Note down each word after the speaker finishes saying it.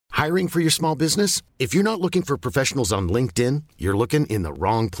Hiring for your small business? If you're not looking for professionals on LinkedIn, you're looking in the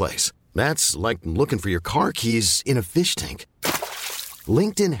wrong place. That's like looking for your car keys in a fish tank.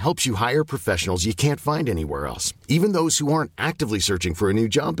 LinkedIn helps you hire professionals you can't find anywhere else, even those who aren't actively searching for a new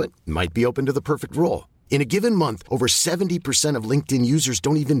job but might be open to the perfect role. In a given month, over 70% of LinkedIn users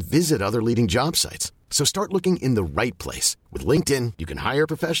don't even visit other leading job sites. So start looking in the right place. With LinkedIn, you can hire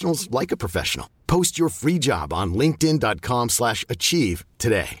professionals like a professional. Post your free job on linkedin.com/achieve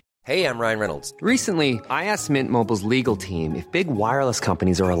today. Hey, I'm Ryan Reynolds. Recently, I asked Mint Mobile's legal team if big wireless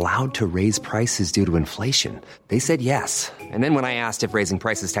companies are allowed to raise prices due to inflation. They said yes. And then when I asked if raising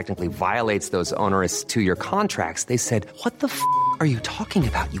prices technically violates those onerous 2-year contracts, they said, "What the f*** are you talking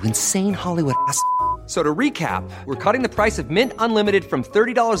about, you insane Hollywood ass?" So to recap, we're cutting the price of Mint Unlimited from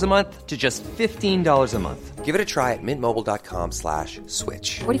 $30 a month to just $15 a month. Give it a try at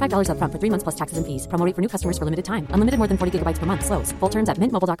mintmobile.com/switch. $45 up front for 3 months plus taxes and fees. Promo rate for new customers for limited time. Unlimited more than 40 gigabytes per month. Slows full terms at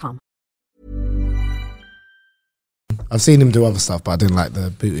mintmobile.com. I've seen him do other stuff, but I didn't like the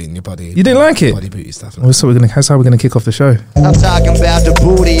booty in your body. You didn't like it? Body booty stuff. Well, so that's how we're gonna kick off the show. I'm talking about the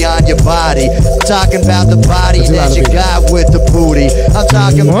booty on your body. I'm talking about the body that you got with the booty. I'm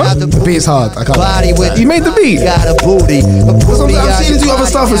talking about the beat is hard. I can't body with you made the beat. Got a booty. I've seen him do other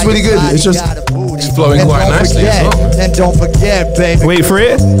stuff. It's really good. It's just flowing quite nicely as well. And don't forget, baby. Wait for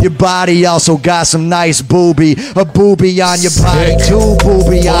it. Your body also got some nice booby. A booby on your body. Two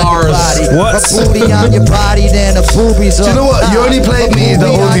booby on your body. What? A booty on your body, then a boobies on Do you know what? You only played me the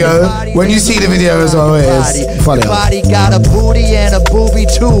audio. When you see the video as well, it is funny. Your body got a booty and a booby,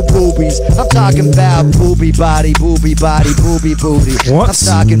 two boobies. I'm talking about booby body, booby body, booby booty. What? I'm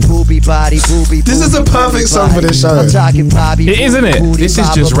talking booby body, booby. This is a perfect song for this show. I'm talking Bobby. It is, isn't it? This is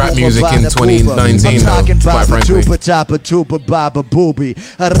just rap music in 2019, I'm talking though, quite Baba frankly. Tuba Tapa Tuba Baba Booby.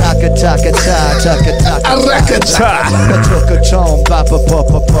 A raka taka ta taka taka. A raka ta. A tuka chom Baba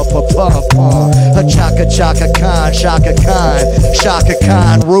Papa Papa Papa. A chaka chaka Khan Shaka Khan. Shaka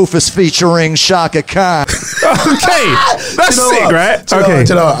Khan Rufus featuring Shaka Khan. Okay, that's sick, right? Do you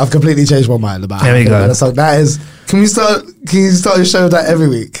know what? I've completely changed my mind about. There we go. That song. That is. Can you start your show with that every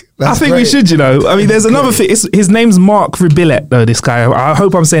week? I think we should, you know. I mean, there's another thing. His name's Mark Ribillet, though, this guy. I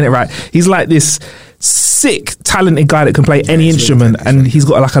hope I'm saying it right. He's like this sick, talented guy that can play any instrument, and he's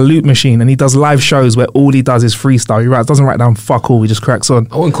got like a loop machine, and he does live shows where all he does is freestyle. He doesn't write down fuck all, he just cracks on.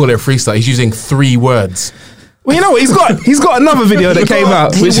 I wouldn't call it a freestyle. He's using 3 words. Well, you know what? He's got another video that came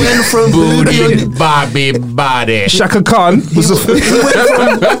out. He went from Booty, Bobby, body. Shaka Khan was he went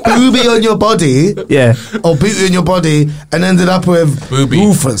from booby on your body, yeah, or booty on your body, and ended up with Booby.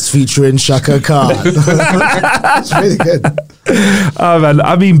 Rufus featuring Shaka Khan. It's really good. Oh man,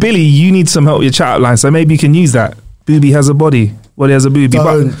 I mean, Billy, you need some help with your chat line, so maybe you can use that. Booby has a body. Body has a booby.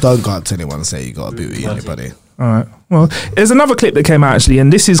 Don't go up to anyone and say you got a booty on your body. All right. Well, there's another clip that came out actually,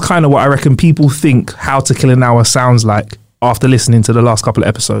 and this is kind of what I reckon people think How to Kill an Hour sounds like after listening to the last couple of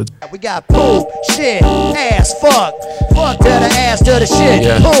episodes. We got poop, shit, ass, fuck to the ass, to the shit,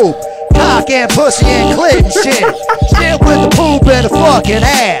 Yeah. poop, cock and pussy and clit and shit. Shit with the poop and the fucking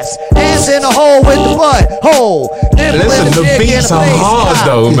ass. Ass in the hole with the butt hole. Nipple Listen, in the dick beats and are face hard cock.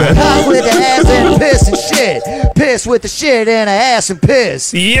 though, man. Cock with the ass and piss and shit. Piss with the shit and the ass and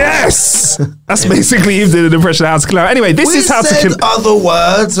piss. Yes! That's basically him doing an impression of How to Kill an Hour. Anyway, this is How to Kill... other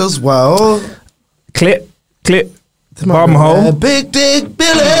words as well. Clip, bum hole. Big Dick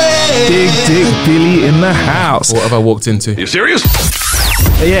Billy. Big Dick Billy in the house. What have I walked into? You serious?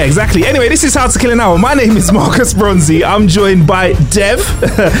 Yeah, exactly. Anyway, this is How to Kill an Hour. My name is Marcus Bronzy. I'm joined by Dev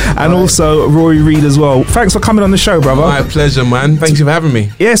and also Rory Reid as well. Thanks for coming on the show, brother. My pleasure, man. Thank you for having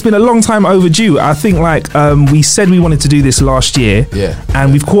me. Yeah, it's been a long time overdue. I think we said we wanted to do this last year. Yeah.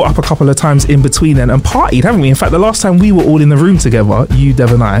 And we've caught up a couple of times in between then and partied, haven't we? In fact, the last time we were all in the room together, you,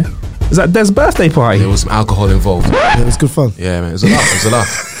 Dev and I, was at Dev's birthday party. There was some alcohol involved. Yeah, it was good fun. Yeah, man. It was a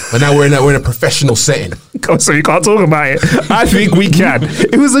laugh. But now we're in a professional setting. So you can't talk about it. I think we can.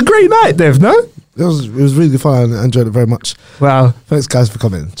 It was a great night, Dev, no? It was really good fun. I enjoyed it very much. Wow. Thanks, guys, for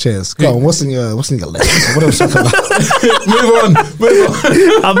coming. Cheers. Go on. What's in your list? What else? Move on.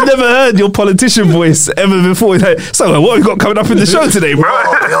 I've never heard your politician voice ever before. So what have we got coming up in the show today, bro?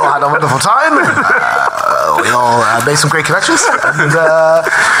 We all had a wonderful time. We all made some great connections. And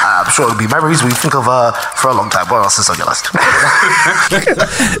I'm sure it'll be memories we think of for a long time. What else is on your list?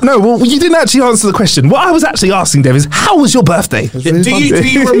 No, well, you didn't actually answer the question. What I was actually asking, Dev, is how was your birthday? Do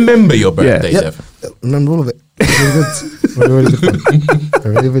you remember your birthday, Yeah. Dev? Remember all of it. Really good.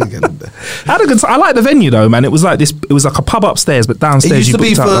 Really good. Really good. I had a good time. I like the venue though, man. It was like this. It was like a pub upstairs, but It downstairs used you to be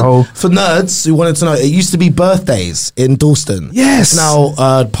booked out the whole. for nerds who wanted to know. It used to be Birthdays in Dalston. Yes. It's now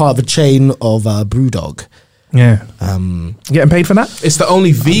part of a chain of Brewdog. Yeah. Getting paid for that? It's the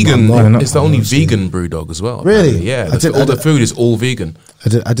only vegan. not. It's the only vegan brew dog as well. Really? apparently. Yeah. I The food is all vegan.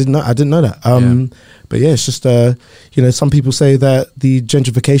 I didn't know that. But yeah, it's just some people say that the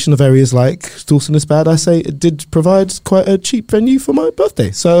gentrification of areas like Dawson is bad. I say it did provide quite a cheap venue for my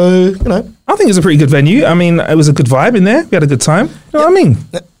birthday. So I think it's a pretty good venue. I mean, it was a good vibe in there. We had a good time. You know what I mean?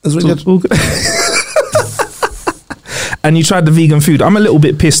 it was really good. All good. And you tried the vegan food. I'm a little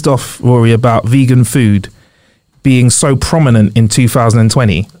bit pissed off, Rory, about vegan food being so prominent in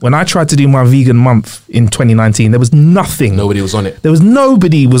 2020. When I tried to do my vegan month in 2019, there was nothing. Nobody was on it.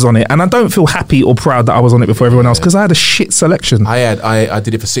 Nobody was on it. And I don't feel happy or proud that I was on it before everyone else because I had a shit selection. I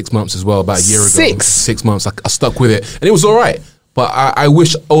did it for 6 months as well, about a year ago. 6 months. I stuck with it. And it was all right. But I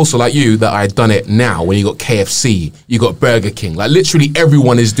wish also, like you, that I had done it now when you got KFC, you got Burger King. Like, literally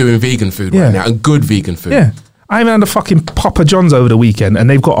everyone is doing vegan food right now, and good vegan food. Yeah. I even had a fucking Papa John's over the weekend and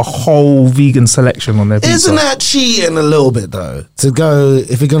they've got a whole vegan selection on their pizza. Isn't that cheating a little bit though? To go,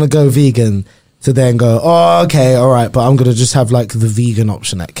 if you're going to go vegan, to then go, oh, okay, all right, but I'm going to just have like the vegan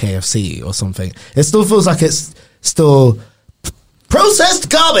option at KFC or something. It still feels like it's still processed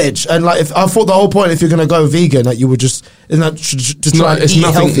garbage. And like, if I thought the whole point, if you're going to go vegan, that you would just try and eat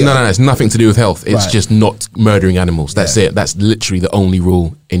healthier. No, it's nothing to do with health. It's just not murdering animals. That's it. That's literally the only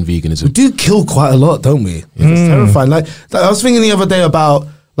rule in veganism. We do kill quite a lot, don't we? It's terrifying. Like I was thinking the other day about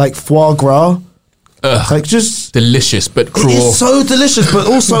like foie gras. Like just delicious but cruel. It's so delicious, but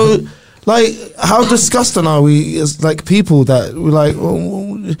also like how disgusting are we as like people that we're like,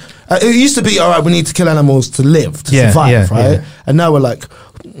 it used to be, all right, we need to kill animals to live, to survive, right? Yeah. And now we're like,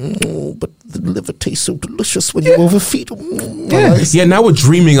 but the liver tastes so delicious when you overfeed. Yeah, now we're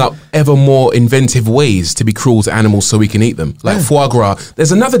dreaming up ever more inventive ways to be cruel to animals so we can eat them. Like foie gras.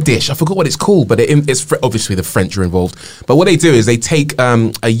 There's another dish, I forgot what it's called, but it's obviously the French are involved. But what they do is they take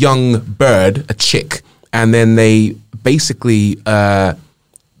a young bird, a chick, and then they basically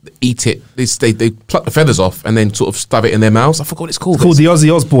eat it. They pluck the feathers off and then sort of stuff it in their mouths. I forgot what it's called. It's called the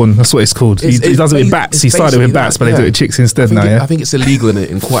Ozzy Osbourne. That's what it's called. He does it with bats. He started with bats, but they do it with chicks instead now. I think it's illegal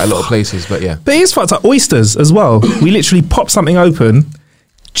in quite a lot of places, but yeah. But it is fucked up. Oysters as well. We literally pop something open.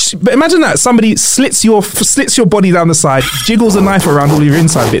 But imagine that somebody slits your body down the side, jiggles a knife around all your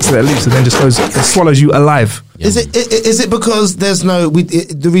inside bits so that it loose, and then just goes and swallows you alive. Is it because there's no?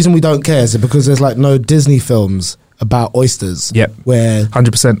 The reason we don't care is it because there's like no Disney films about oysters? Yep. Where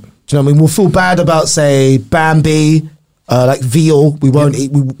 100%. Do you know what I mean? We'll feel bad about, say, Bambi, like veal. We won't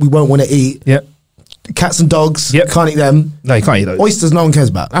eat. We won't want to eat. Yep. Cats and dogs. Yep. Can't eat them. No, you can't eat those. Oysters, no one cares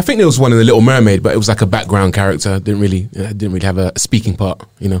about. I think there was one in The Little Mermaid, but it was like a background character. Didn't really have a speaking part.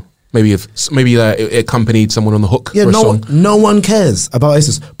 You know, maybe it accompanied someone on the hook. Yeah, for a song. No one cares about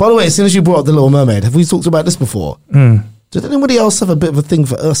oysters. By the way, as soon as you brought up The Little Mermaid, have we talked about this before? Did anybody else have a bit of a thing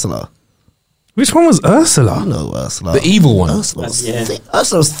for Ursula? Which one was Ursula? I know Ursula. The evil one. Ursula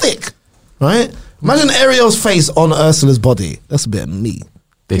was thick, right? Imagine Ariel's face on Ursula's body. That's a bit of me.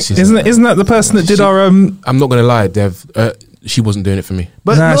 Isn't that the person that did our? I'm not gonna lie, Dev. She wasn't doing it for me.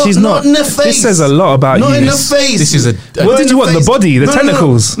 But nah, she's not. in the face. This says a lot about you. Not in the face. This is a. What did you want? The body, the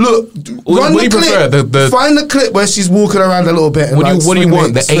tentacles. No. Look, run the clip. Find the clip where she's walking around a little bit. And what do you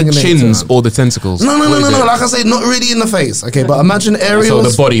want? The 8 chins or the tentacles? No. Like I say, not really in the face. Okay, but imagine Ariel's. So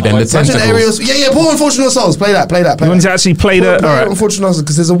the body, then the tentacles. Imagine Ariel's. Yeah. Poor Unfortunate Souls. Play that. You want to actually play that? All right. Unfortunate Souls,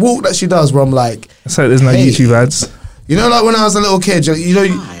 because there's a walk that she does where I'm like. So there's no YouTube ads. You know, like when I was a little kid, you know,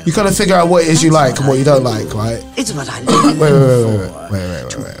 you kind of figure out what it is you like and what you don't like, right? It's what I live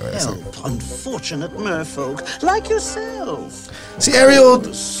Wait. help unfortunate merfolk like yourself. See, Ariel,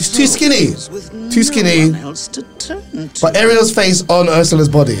 he's too skinny. But Ariel's face on Ursula's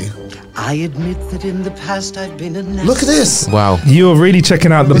body. I admit that in the past I've been a Look at this. Wow. You're really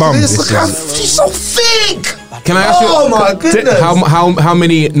checking out the bum. Look how she's so thick. Can I ask you? Oh my goodness. How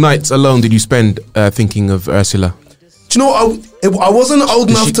many nights alone did you spend thinking of Ursula? Do you know what? I wasn't old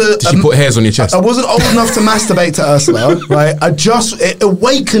enough to. Did she put hairs on your chest? I wasn't old enough to masturbate to Ursula, right? It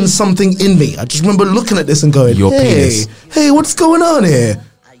awakened something in me. I just remember looking at this and going, hey, what's going on here?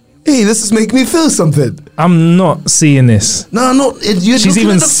 Hey, this is making me feel something. I'm not seeing this. No, you're looking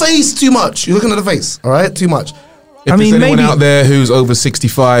at the face too much. You're looking at the face, all right? Too much. If there's anyone out there who's over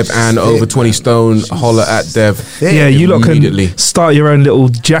 65 and over 20 stone, holler at Dev. Yeah, you lot can start your own little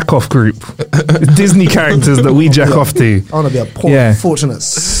jack-off group. Disney characters that we jack off to. I want to be a poor, unfortunate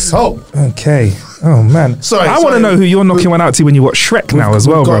soul. Okay. Oh, man. Sorry. I want to know who you're knocking one out to when you watch Shrek now as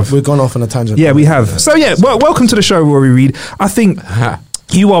well, bro. We've gone off on a tangent. Yeah, we have. So, welcome to the show, Rory Reid. I think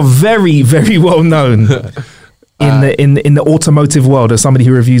you are very, very well known in the automotive world as somebody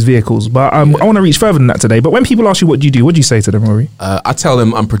who reviews vehicles, but I want to reach further than that today. But when people ask you what do you say to them, Rory? I tell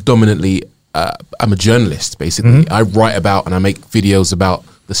them I'm predominantly I'm a journalist, basically. I write about and I make videos about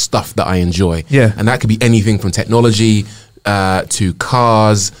the stuff that I enjoy. Yeah. And that could be anything from technology to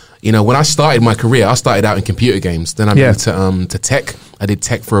cars. You know, when I started my career, I started out in computer games. Then I moved to tech. I did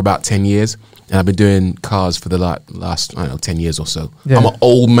tech for about 10 years. And I've been doing cars for the last, I don't know, 10 years or so. Yeah. I'm an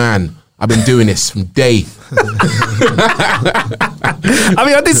old man. I've been doing this from day. I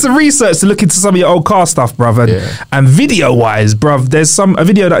mean, I did some research to look into some of your old car stuff, bruv. And video-wise, bruv, there's a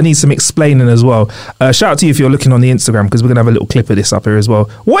video that needs some explaining as well. Shout out to you if you're looking on the Instagram, because we're going to have a little clip of this up here as well.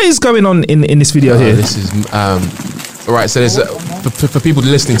 What is going on in this video here? This is... all right, so there's for people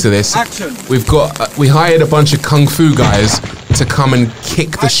listening to this, we hired a bunch of kung fu guys to come and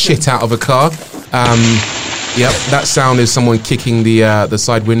kick the shit out of a car. Yep, that sound is someone kicking the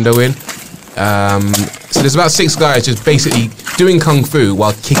side window in. So there's about 6 guys just basically doing kung fu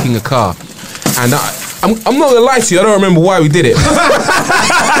while kicking a car, and I'm not gonna lie to you, I don't remember why we did it.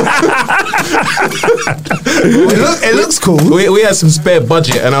 It looks cool. We had some spare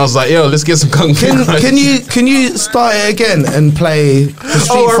budget, and I was like, "Yo, let's get some kung fu." Can you start it again and play the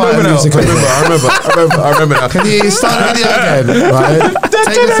Street I Fighter remember music? now. I remember now. Can you start the video again? Right,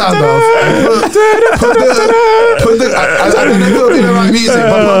 take the sound off. Put the. I don't know if it'll be the right music,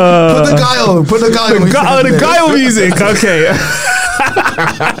 but put the guy on. Put the guy on. The guile music, okay.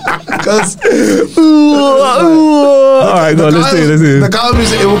 Because all right, go on, let's do it. The guile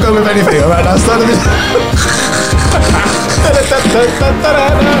music, it will go with anything. All right, now start the video.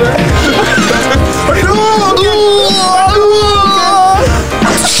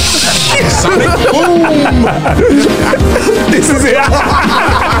 This is it.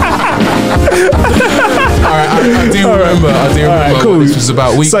 Alright, I do remember cool. what this was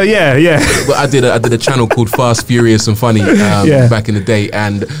about. So yeah. I did a channel called Fast, Furious and Funny back in the day,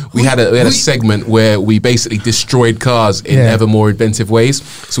 and we had a segment where we basically destroyed cars in ever more inventive ways.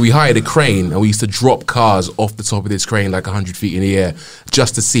 So we hired a crane and we used to drop cars off the top of this crane like 100 feet in the air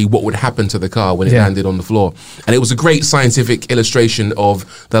just to see what would happen to the car when it landed on the floor. And it was a great scientific illustration of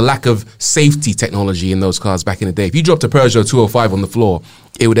the lack of safety technology in those cars back in the day. If you dropped a Peugeot 205 on the floor,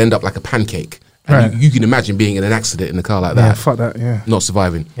 it would end up like a pancake. And you can imagine being in an accident in a car like that. Yeah, fuck that, yeah. Not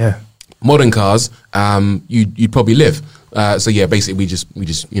surviving. Yeah. Modern cars, you'd probably live. So yeah, basically we just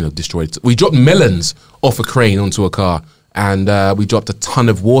destroyed. We dropped melons off a crane onto a car, and we dropped a ton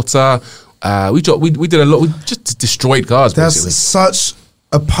of water. We did a lot. We just destroyed cars. That's basically such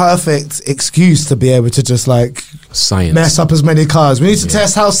a perfect excuse to be able to just like science mess up as many cars. We need to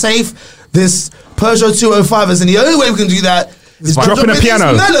test how safe this Peugeot 205 is, and the only way we can do that is by dropping a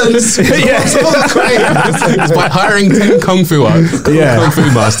piano. Melons. It's by hiring 10 kung fu kung fu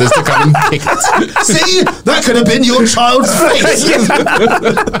masters to come and kick it. See, that could have been your child's face.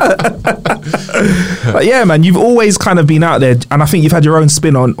 But yeah, man, you've always kind of been out there, and I think you've had your own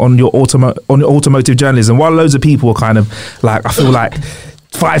spin on your automotive journalism. While loads of people were kind of like, I feel like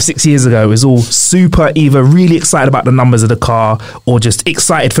 5-6 years ago, it was all super either really excited about the numbers of the car, or just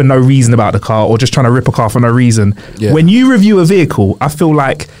excited for no reason about the car, or just trying to rip a car for no reason. Yeah. When you review a vehicle, I feel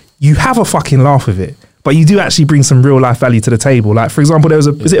like you have a fucking laugh with it, but you do actually bring some real life value to the table. Like, for example, there was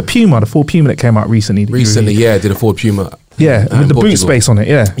is it a Puma, the Ford Puma that came out recently? I did a Ford Puma. Yeah, with the boot space on it,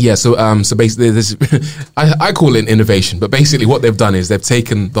 Yeah, so basically, this I call it innovation, but basically what they've done is they've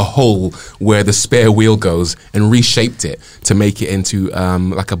taken the hole where the spare wheel goes and reshaped it to make it into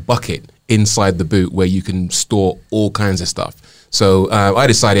like a bucket inside the boot where you can store all kinds of stuff. So I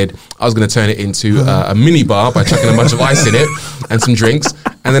decided I was going to turn it into a mini bar by chucking a bunch of ice in it and some drinks,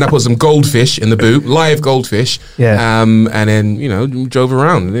 and then I put some goldfish in the boot, live goldfish. Yeah. And then drove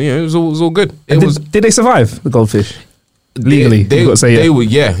around. It was all good. Did they survive, the goldfish? Legally, they you've got to say they were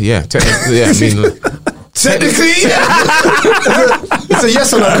technically, yeah. I mean, technically, it's a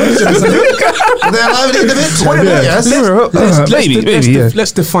yes or no question, isn't it? They're alive at the end of it. Yes.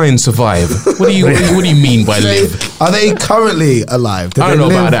 Let's define survive. What do you mean by live? Are they currently alive? I don't know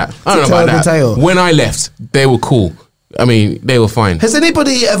about that. When I left, they were cool. I mean, they were fine. Has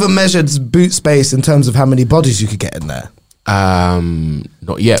anybody ever measured boot space in terms of how many bodies you could get in there?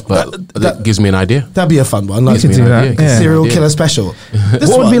 Not yet, but that gives me an idea. That'd be a fun one. Like serial killer special.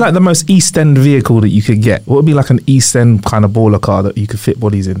 What would be like the most East End vehicle that you could get? What would be like an East End kind of baller car that you could fit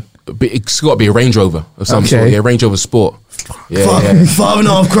bodies in? It's got to be a Range Rover of some sort. Yeah, Range Rover Sport. Yeah,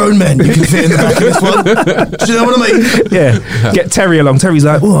 5.5 grown men you can fit in the back of this one. Do you know what I mean? Yeah. Get Terry along. Terry's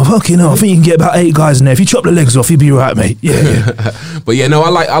like, oh, fucking hell, I think you can get about 8 guys in there. If you chop the legs off, you'll be right, mate. Yeah. But yeah, no,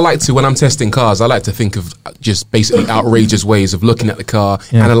 I like to, when I'm testing cars, I like to think of just basically outrageous ways of looking at the car,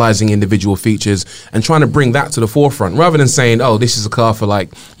 analyzing individual features, and trying to bring that to the forefront, rather than saying, oh, this is a car for like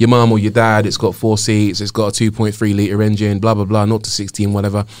your mum or your dad, it's got 4 seats, it's got a 2.3 litre engine, blah, blah, blah, 0 to 16,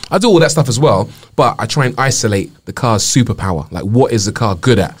 whatever. I do all that stuff as well, but I try and isolate the car's superpower. Like, what is the car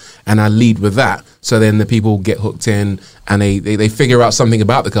good at? And I lead with that. So then the people get hooked in and they figure out something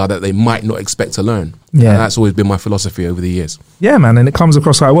about the car that they might not expect to learn. Yeah. And that's always been my philosophy over the years. Yeah, man, and it comes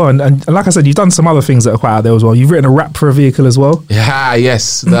across quite well. And like I said, you've done some other things that are quite out there as well. You've written a rap for a vehicle as well. Yeah,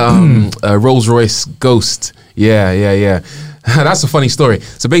 yes. The Rolls-Royce Ghost. Yeah. That's a funny story.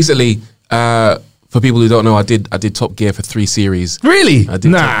 So basically, for people who don't know, I did Top Gear for 3 series. Really? I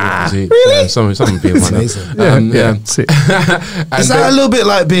did Top Gear. Really? Some people might know. Yeah. Sick. Is that a little bit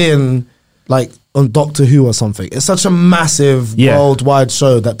like being like on Doctor Who or something? It's such a massive worldwide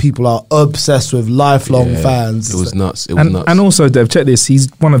show that people are obsessed with, lifelong fans. It was nuts. And also, Dev, check this. He's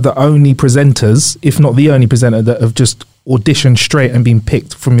one of the only presenters, if not the only presenter, that have just auditioned straight and been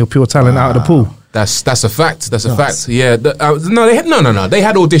picked from your pure talent out of the pool. That's a fact. That's a fact. Yeah. No. They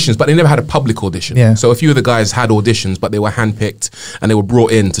had auditions, but they never had a public audition. Yeah. So a few of the guys had auditions, but they were handpicked and they were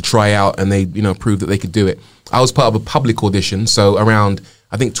brought in to try out, and they proved that they could do it. I was part of a public audition, so around,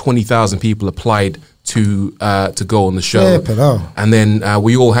 I think, 20,000 people applied to go on the show. And then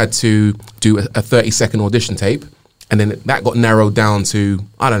we all had to do a 30-second audition tape. And then that got narrowed down to,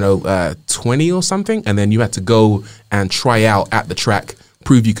 20 or something. And then you had to go and try out at the track,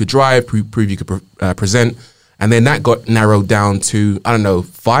 prove you could drive, prove you could present. And then that got narrowed down to,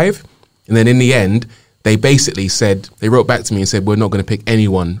 5. And then in the end, they basically said, they wrote back to me and said, we're not going to pick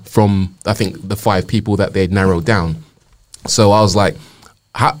anyone from, I think, the 5 people that they'd narrowed down. So I was like,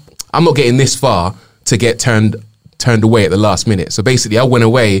 I'm not getting this far to get turned away at the last minute. So basically, I went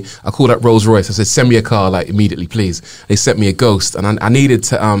away. I called up Rolls-Royce. I said, send me a car, like, immediately, please. They sent me a Ghost, and I needed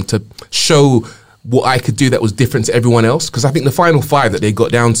to show what I could do that was different to everyone else. Because I think the final 5 that they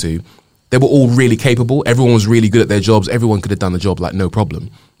got down to, they were all really capable. Everyone was really good at their jobs. Everyone could have done the job, like, no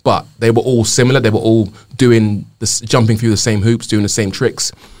problem. But they were all similar. They were all doing this, jumping through the same hoops, doing the same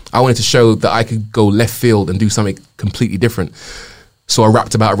tricks. I wanted to show that I could go left field and do something completely different. So I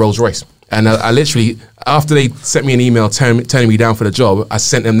rapped about a Rolls Royce. And I literally, after they sent me an email turning me down for the job, I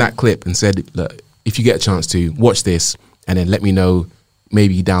sent them that clip and said, look, if you get a chance to watch this and then let me know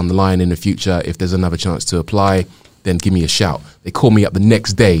maybe down the line in the future if there's another chance to apply, then give me a shout. They called me up the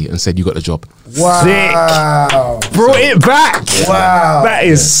next day and said, you got the job. Wow. Sick. Brought it back. Wow. That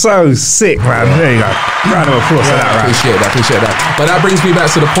is so sick, man. There you go. Round of applause for that, right? Appreciate that. But that brings me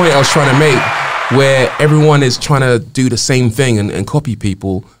back to the point I was trying to make, where everyone is trying to do the same thing and copy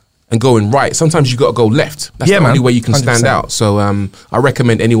people and going right. Sometimes you got to go left. That's the only way you can stand 100%. Out. So I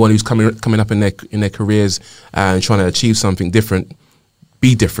recommend anyone who's coming up in their careers and trying to achieve something different,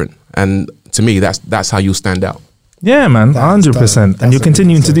 be different. And to me, that's how you'll stand out. Yeah, man, 100%, and you're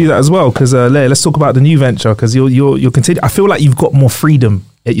continuing to do that as well. Because let's talk about the new venture. Because you're continuing. I feel like you've got more freedom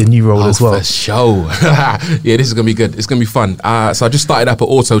at your new role as well. For sure. Yeah, this is gonna be good. It's gonna be fun. So I just started up at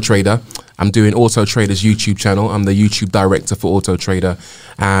Auto Trader. I'm doing Auto Trader's YouTube channel. I'm the YouTube director for Auto Trader,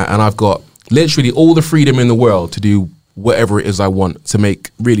 and I've got literally all the freedom in the world to do whatever it is I want, to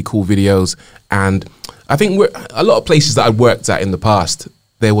make really cool videos. And I think a lot of places that I worked at in the past,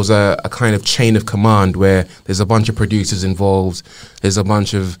 there was a kind of chain of command where there's a bunch of producers involved, there's a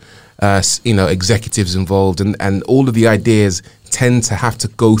bunch of executives involved, and all of the ideas tend to have to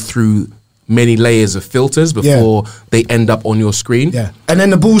go through many layers of filters before they end up on your screen. Yeah. And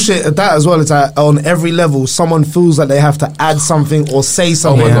then the bullshit of that as well is that on every level, someone feels like they have to add something or say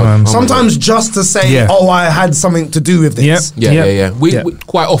something. Sometimes just to say, I had something to do with this. Yeah. We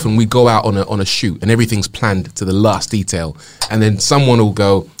quite often we go out on a shoot and everything's planned to the last detail, and then someone will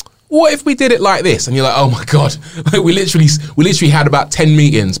go, what if we did it like this? And you're like, oh my God, like we literally had about 10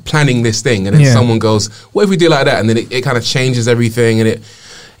 meetings planning this thing, and then someone goes, what if we do it like that? And then it kind of changes everything, and it,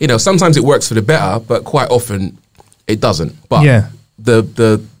 sometimes it works for the better, but quite often it doesn't. But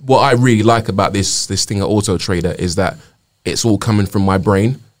the what I really like about this thing at Auto Trader is that it's all coming from my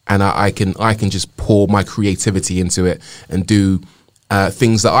brain, and I can just pour my creativity into it and do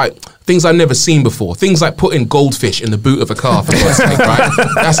things I've never seen before. Things like putting goldfish in the boot of a car, for God's sake,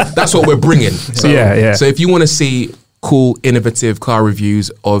 right? That's what we're bringing. So, So if you want to see cool, innovative car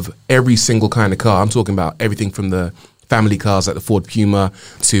reviews of every single kind of car, I'm talking about everything from the family cars like the Ford Puma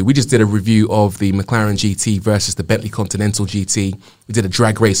to, we just did a review of the McLaren GT versus the Bentley Continental GT. We did a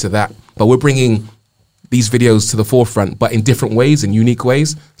drag race of that. But we're bringing these videos to the forefront, but in different ways, in unique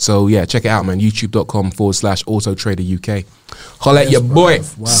ways. So yeah, check it out, man. youtube.com/AutoTrader UK. Holla at your boy.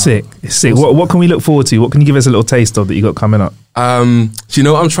 Wow. Sick. It's sick. What can we look forward to? What can you give us a little taste of that you got coming up? Do you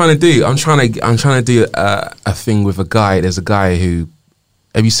know what I'm trying to do? I'm trying to do a thing with a guy. There's a guy who.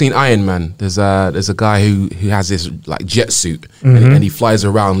 Have you seen Iron Man? There's a guy who has this like jet suit and he flies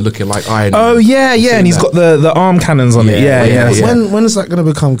around looking like Iron Man. Oh yeah, and he's got the arm cannons on it. Yeah. When is that going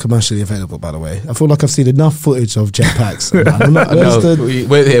to become commercially available? By the way, I feel like I've seen enough footage of jetpacks.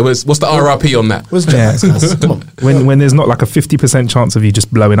 What's the RRP on that? What's jetpacks? Come on. When there's not like a 50% chance of you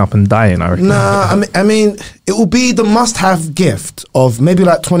just blowing up and dying, I reckon. Nah, I mean, it will be the must-have gift of maybe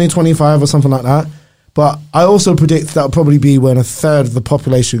like 2025 or something like that. But I also predict that'll probably be when a third of the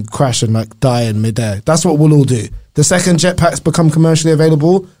population crash and like die in midair. That's what we'll all do. The second jetpacks become commercially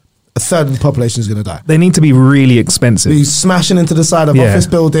available, a third of the population is going to die. They need to be really expensive. Be smashing into the side of office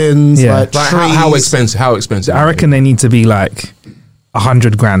buildings, like trees. How expensive? How expensive? I reckon they need to be like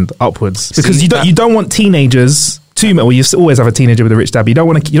 100 grand upwards because you don't want teenagers. Well, you always have a teenager with a rich dad. But you don't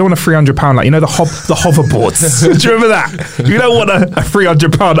want a £300 like the hoverboards. Do you remember that? You don't want a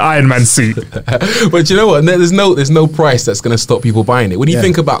 £300 Iron Man suit. But you know what? There's no price that's going to stop people buying it. When you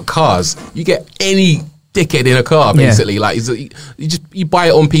think about cars, you get any dickhead in a car basically. Like you buy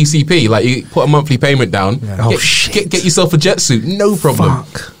it on PCP. Like you put a monthly payment down. Get yourself a jet suit. No problem.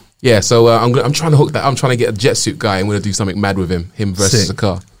 Fuck. Yeah. So I'm trying to hook that. I'm trying to get a jet suit guy. I'm going to do something mad with him versus a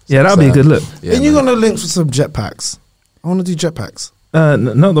car. Yeah, that'll be a good look. Yeah, and you got no links for some jetpacks? I want to do jetpacks.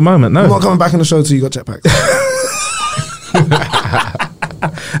 Not at the moment, no. I'm not coming back on the show till you got jetpacks.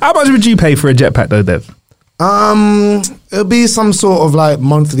 How much would you pay for a jetpack though, Dev? It'll be some sort of like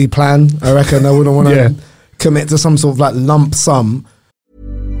monthly plan, I reckon. I wouldn't want to commit to some sort of like lump sum.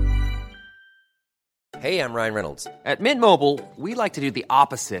 Hey, I'm Ryan Reynolds. At Mint Mobile, we like to do the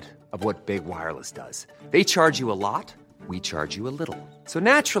opposite of what Big Wireless does. They charge you a lot. We charge you a little. So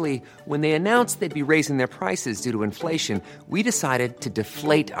naturally, when they announced they'd be raising their prices due to inflation, we decided to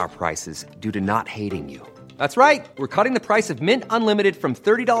deflate our prices due to not hating you. That's right. We're cutting the price of Mint Unlimited from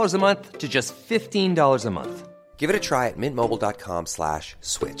 $30 a month to just $15 a month. Give it a try at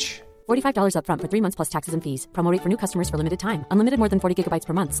mintmobile.com/switch. $45 up front for 3 months plus taxes and fees. Promo rate for new customers for limited time. Unlimited more than 40 gigabytes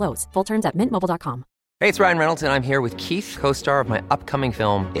per month. Slows full terms at mintmobile.com. Hey, it's Ryan Reynolds, and I'm here with Keith, co-star of my upcoming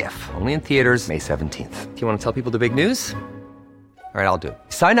film, If, only in theaters May 17th. Do you want to tell people the big news? All right, I'll do it.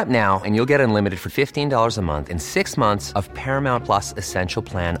 Sign up now and you'll get unlimited for $15 a month and 6 months of Paramount Plus Essential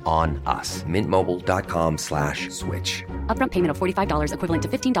Plan on us. mintmobile.com/switch. Upfront payment of $45 equivalent to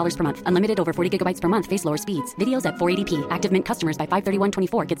 $15 per month. Unlimited over 40 gigabytes per month. Face lower speeds. Videos at 480p. Active Mint customers by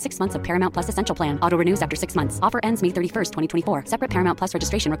 531.24 get 6 months of Paramount Plus Essential Plan. Auto renews after 6 months. Offer ends May 31st, 2024. Separate Paramount Plus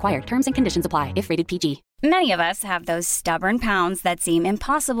registration required. Terms and conditions apply if rated PG. Many of us have those stubborn pounds that seem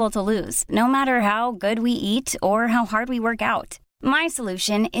impossible to lose, no matter how good we eat or how hard we work out. My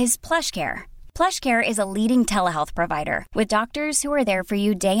solution is PlushCare. PlushCare is a leading telehealth provider with doctors who are there for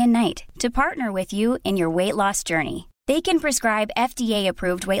you day and night to partner with you in your weight loss journey. They can prescribe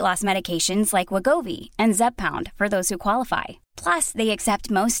FDA-approved weight loss medications like Wegovy and Zepbound for those who qualify. Plus, they accept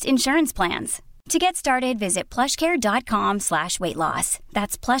most insurance plans. To get started, visit plushcare.com/weightloss.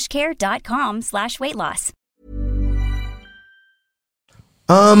 That's plushcare.com/weightloss.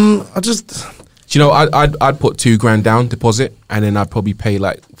 I'd put $2,000 down deposit, and then I'd probably pay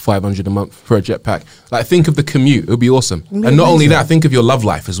like $500 a month for a jetpack. Like, think of the commute; it would be awesome. And not only that, think of your love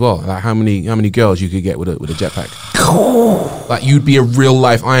life as well. Like how many girls you could get with a jetpack. Like you'd be a real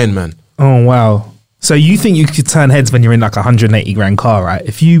life Iron Man. Oh wow! So you think you could turn heads when you're in like a 180 grand car, right?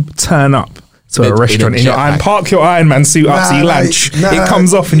 If you turn up to a restaurant in your park your Iron Man suit up, so you lunch. It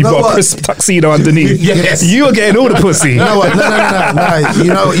comes off and you've got a crisp tuxedo underneath. Yes. You are getting all the pussy. No.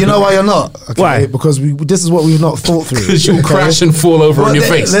 You know why you're not? Okay? Why? Because this is what we've not thought through. Because you'll crash and fall over on your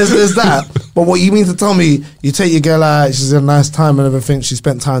face. There's that. But what you mean to tell me, you take your girl out, she's had a nice time and everything, she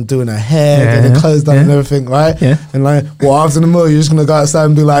spent time doing her hair, getting her clothes done and everything, right? Yeah. And like, after the meal, you're just going to go outside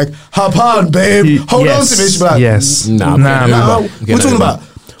and be like, hop on, babe, hold on to me. She'll be like, yes. Nah, what we're talking about?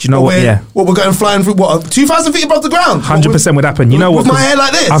 Do you know what? What we're going flying through? 2,000 feet above the ground? 100% would happen. You know what? With my hair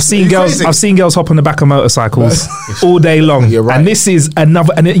like this, I've seen girls hop on the back of motorcycles all day long. You're right. And this is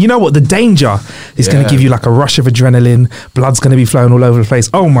another. And you know what? The danger is going to give you like a rush of adrenaline. Blood's going to be flowing all over the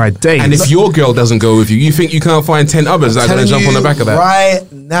place. Oh my days! And if your girl doesn't go with you, you think you can't find 10 others that are going to jump on the back of that?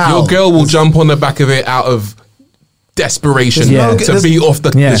 Right now, your girl will jump on the back of it out of desperation to beat off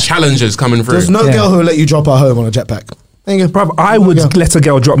the challenges coming through. There's no girl who will let you drop her home on a jetpack. There you go. Bruv, I would let a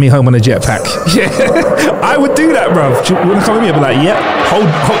girl drop me home on a jetpack. Yeah, I would do that, bruv. She wanna come with me? I'd be like, yep. Hold.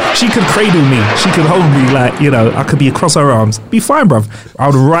 She could cradle me. She could hold me like, you know, I could be across her arms. Be fine, bruv. I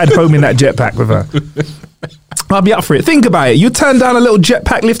would ride home in that jetpack with her. I'll be up for it. Think about it. You turn down a little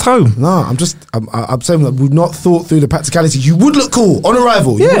jetpack lift home. No, I'm saying that we've not thought through the practicality. You would look cool on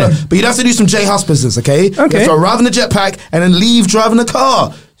arrival. But you'd have to do some J-House business, okay? You have to arrive in a jetpack and then leave driving a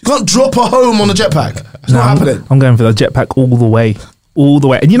car. You can't drop her home on a jetpack. It's not happening. I'm going for the jetpack all the way. All the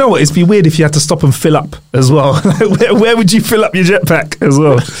way. And you know what? It'd be weird if you had to stop and fill up as well. where would you fill up your jetpack as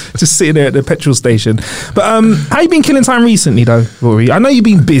well? Just sitting there at the petrol station. But how you been killing time recently though, Rory? I know you've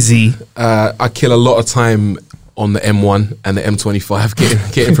been busy. I kill a lot of time on the M1 and the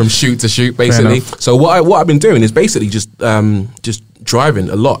M25, getting from shoot to shoot, basically. So what I've been doing is basically just driving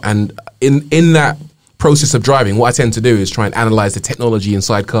a lot. And in that process of driving, what I tend to do is try and analyze the technology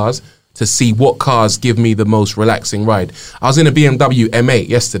inside cars to see what cars give me the most relaxing ride. I was in a BMW M8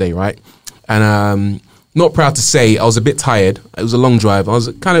 yesterday, right? And not proud to say, I was a bit tired. It was a long drive. I was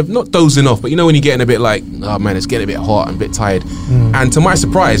kind of not dozing off, but you know when you're getting a bit like, oh man, it's getting a bit hot and a bit tired. And to my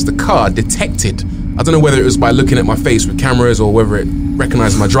surprise, the car detected, I don't know whether it was by looking at my face with cameras or whether it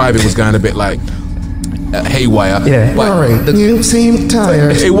recognized my driving was going a bit like haywire. Yeah. Sorry, you seem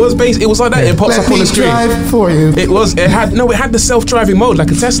tired. It was like that. It pops up on the screen. Let me drive for you. It had the self-driving mode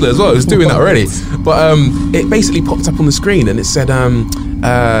like a Tesla as well. It was doing that already. But it basically popped up on the screen and it said,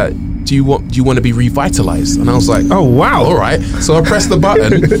 do you want to be revitalized? And I was like, oh wow, all right. So I pressed the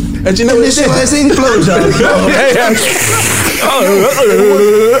button, and do you know what it did?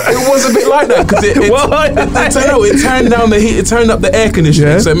 It was a bit like that because it turned down the heat, it turned up the air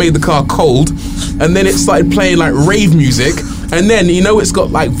conditioning, so it made the car cold, and then it started playing like rave music, and then you know it's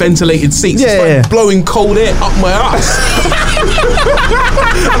got like ventilated seats, it's like blowing cold air up my ass.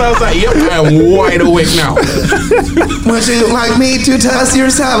 And I was like, yep, I am wide awake now. Would you like me to toss your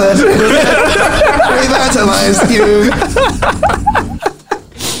salad? Revitalize you.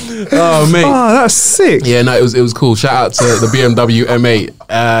 Oh mate, oh that's sick. Yeah, no, it was cool. Shout out to the BMW M8.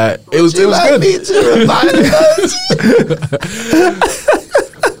 It was good.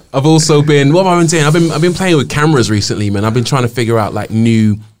 I've also been. What have I been doing? I've been playing with cameras recently, man. I've been trying to figure out like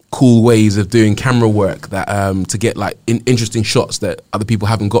new cool ways of doing camera work that to get like interesting shots that other people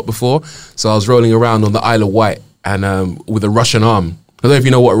haven't got before. So I was rolling around on the Isle of Wight and with a Russian arm. I don't know if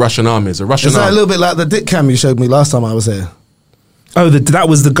you know what a Russian arm is. A Russian arm. Is that a little bit like the dick cam you showed me last time I was here? Oh, that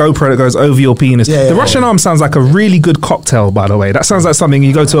was the GoPro that goes over your penis. The Russian arm sounds like a really good cocktail, by the way. That sounds like something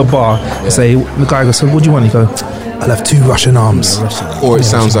you go to a bar and say, the guy goes, so what do you want? You go, I'll have 2 Russian arms. Or it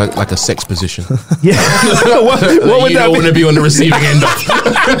sounds like a sex position. Yeah. what would you that don't be? want to be on the receiving end of.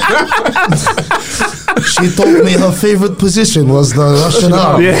 She told me her favorite position was the Russian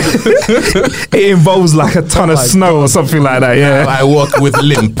arm. Yeah. It involves like a ton of snow or something like that. Yeah. I walk with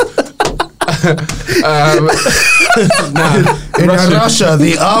limp. In Russia,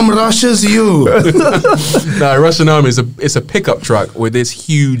 the arm rushes you. No, Russian arm is a pickup truck with this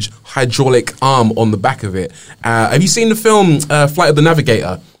huge hydraulic arm on the back of it. Have you seen the film Flight of the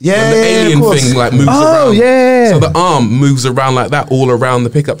Navigator? Yeah, when the alien thing like moves around. Oh yeah. So the arm moves around like that all around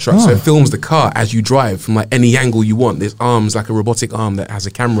the pickup truck. So it films the car as you drive from like any angle you want. This arm's like a robotic arm that has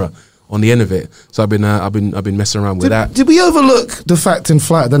a camera on the end of it. So I've been messing around with that. Did we overlook the fact in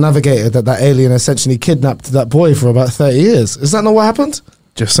Flight of the Navigator that alien essentially kidnapped that boy for about 30 years? Is that not what happened?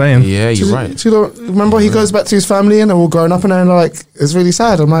 Just saying. Yeah, you're right. Do you remember he goes back to his family and they're all grown up and they're like, it's really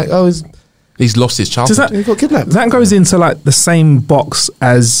sad. I'm like, oh, he's lost his childhood. He got kidnapped. That goes into like the same box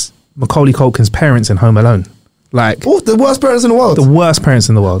as Macaulay Culkin's parents in Home Alone. Like the worst parents in the world. The worst parents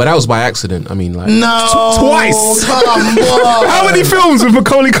in the world. But that was by accident. I mean, like twice. Come on. How many films with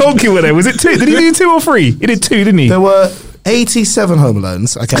Macaulay Culkin were there? Was it 2? Did he do 2 or 3? He did 2, didn't he? There were 87 Home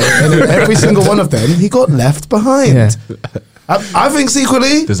Alones. Okay, and in every single one of them, he got left behind. Yeah. I think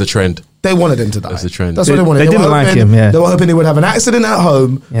secretly there's a trend. They wanted him to die. There's a trend. That's what they wanted. They didn't like him. Yeah. They were hoping he would have an accident at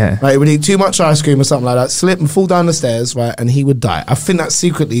home. Yeah. Right. He would eat too much ice cream or something like that, slip and fall down the stairs. Right, and he would die. I think that's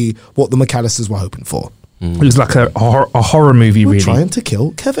secretly what the McAllisters were hoping for. It was like a horror movie, really. Trying to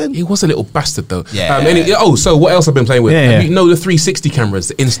kill Kevin. He was a little bastard, though. Yeah. So what else I've been playing with? Yeah. You know the 360 cameras,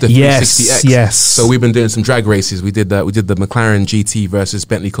 the Insta 360X. Yes. So we've been doing some drag races. We did the McLaren GT versus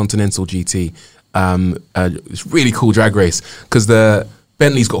Bentley Continental GT. It's really cool drag race because the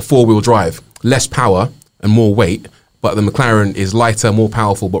Bentley's got 4-wheel drive, less power and more weight. But the McLaren is lighter, more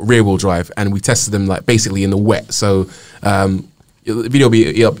powerful, but rear-wheel drive. And we tested them like basically in the wet. So the video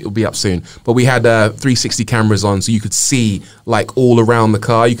will be up soon. But we had 360 cameras on, so you could see like all around the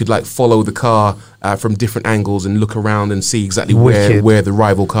car. You could like follow the car from different angles and look around and see exactly Wicked. where the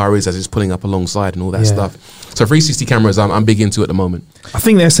rival car is as it's pulling up alongside and all that stuff. So 360 cameras, I'm big into at the moment. I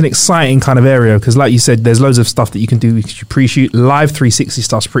think that's an exciting kind of area because, like you said, there's loads of stuff that you can do. You pre-shoot. Live 360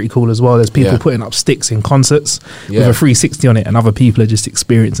 stuff's pretty cool as well. There's people putting up sticks in concerts with a 360 on it, and other people are just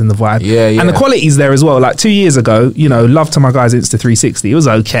experiencing the vibe. And the quality's there as well. Like 2 years ago, you know, love to my guys Insta360. It was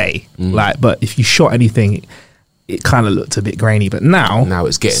okay, but if you shot anything, it kind of looked a bit grainy. But now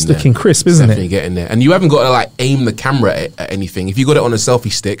it's getting looking crisp, isn't Definitely getting there. And you haven't got to like aim the camera at anything. If you got it on a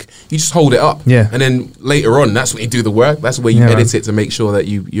selfie stick, you just hold it up. And then later on, that's when you do the work. That's where you edit it to make sure that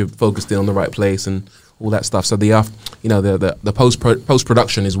you're focused in on the right place and all that stuff. So the post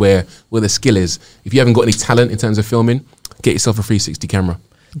production is where the skill is. If you haven't got any talent in terms of filming, get yourself a 360 camera.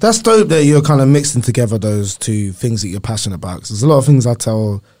 That's dope that you're kind of mixing together those two things that you're passionate about. 'Cause there's a lot of things I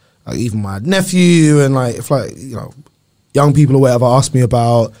tell, like even my nephew and like if like you know young people or whatever ask me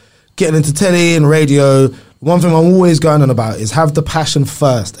about getting into telly and radio. One thing I'm always going on about is have the passion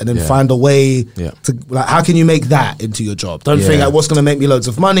first and then find a way to like how can you make that into your job? Don't think like what's going to make me loads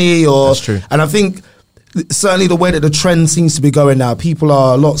of money or. That's true. And I think certainly the way that the trend seems to be going now, people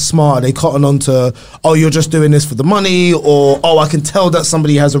are a lot smarter. They cotton on to, oh, you're just doing this for the money, or, oh, I can tell that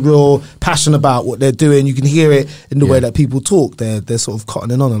somebody has a real passion about what they're doing. You can hear it in the way that people talk. They're sort of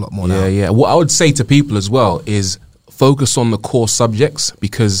cottoning on a lot more now. Yeah. What I would say to people as well is focus on the core subjects,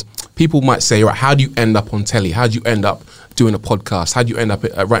 because people might say, right, how do you end up on telly? How do you end up doing a podcast? How do you end up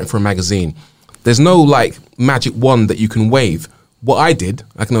writing for a magazine? There's no like magic wand that you can wave. What I did,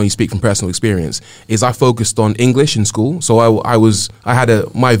 I can only speak from personal experience, is I focused on English in school. So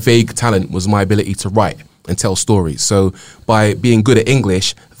my vague talent was my ability to write and tell stories. So by being good at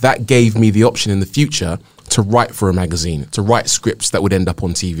English, that gave me the option in the future to write for a magazine, to write scripts that would end up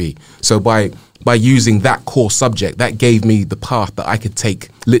on TV. So by using that core subject, that gave me the path that I could take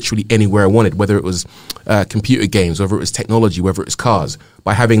literally anywhere I wanted, whether it was computer games, whether it was technology, whether it was cars.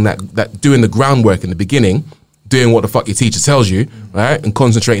 By having that doing the groundwork in the beginning, doing what the fuck your teacher tells you, right, and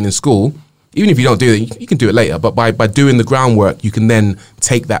concentrating in school, even if you don't do it, you can do it later. But by doing the groundwork, you can then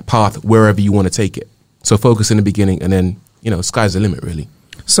take that path wherever you want to take it. So focus in the beginning, and then, sky's the limit, really.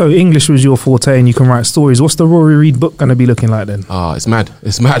 So English was your forte and you can write stories. What's the Rory Reid book going to be looking like then? Oh, it's mad.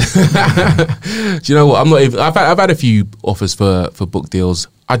 It's mad. Do you know what? I've had a few offers for book deals.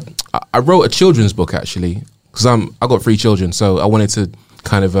 I wrote a children's book, actually, because I got 3 children. So I wanted to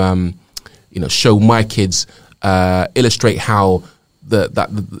kind of, show my kids, illustrate how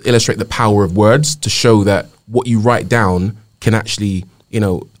illustrate the power of words, to show that what you write down can actually,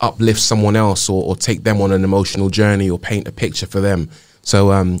 uplift someone else or take them on an emotional journey or paint a picture for them.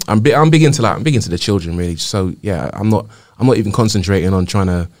 So I'm big into that. I'm big into the children, really. So yeah, I'm not even concentrating on trying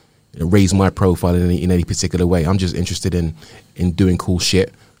to raise my profile in any particular way. I'm just interested in doing cool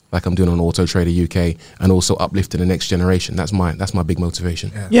shit like I'm doing on Auto Trader UK, and also uplifting the next generation. That's my big motivation.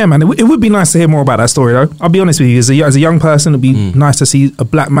 Yeah, man. It would be nice to hear more about that story, though. I'll be honest with you. As a young person, it'd be nice to see a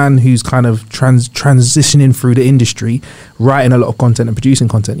black man who's kind of transitioning through the industry, writing a lot of content and producing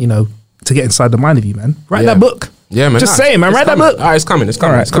content. To get inside the mind of you, man. Write that book. Yeah, man. Just saying, man. Write that book. It's coming. It's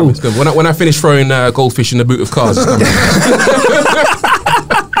coming. All right, it's coming. It's good. When I finish throwing goldfish in the boot of cars, it's coming.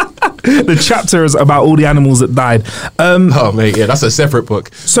 The chapter is about all the animals that died. Oh, mate, yeah, that's a separate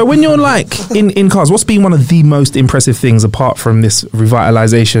book. So when you're like in cars, what's been one of the most impressive things apart from this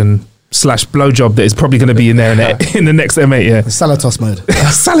revitalization / blowjob that is probably going to be in there in the next M8? Yeah, salad toss mode.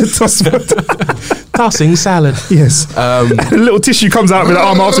 Salad toss mode. Tossing salad. Yes. A little tissue comes out with the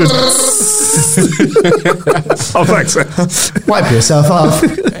arm afterwards. Oh, thanks. Wipe yourself off.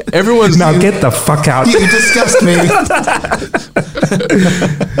 Everyone's now get the fuck out. You disgust me.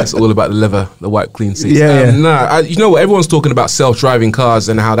 It's all about the leather, the wipe clean seats. Yeah. You know what? Everyone's talking about self-driving cars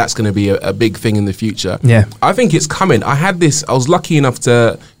and how that's going to be a big thing in the future. Yeah. I think it's coming. I was lucky enough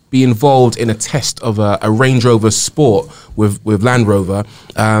to be involved in a test of a Range Rover Sport with Land Rover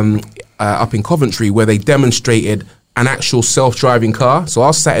up in Coventry, where they demonstrated an actual self-driving car. So I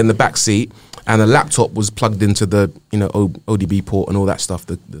was sat in the back seat, and the laptop was plugged into the ODB port and all that stuff,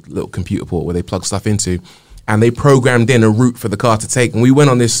 the little computer port where they plug stuff into, and they programmed in a route for the car to take. And we went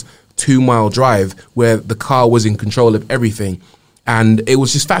on this 2-mile drive where the car was in control of everything, and it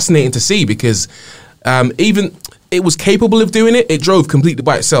was just fascinating to see, because even it was capable of doing it. It drove completely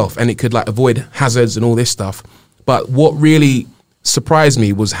by itself, and it could like avoid hazards and all this stuff. But what really surprised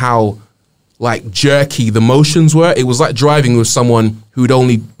me was how like jerky the motions were. It was like driving with someone who'd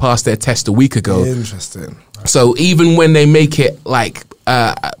only passed their test a week ago. Interesting. So even when they make it like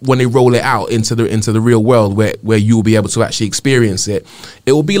when they roll it out into the real world where you will be able to actually experience it,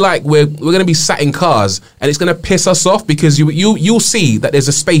 it will be like we're going to be sat in cars and it's going to piss us off because you'll see that there's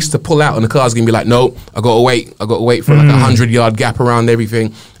a space to pull out and the car's going to be like, no, I got to wait for like a 100-yard gap around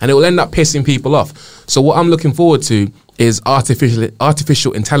everything, and it will end up pissing people off. So what I'm looking forward to is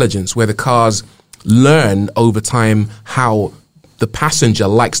artificial intelligence, where the cars learn over time how the passenger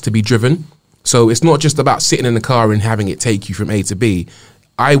likes to be driven. So it's not just about sitting in the car and having it take you from A to B.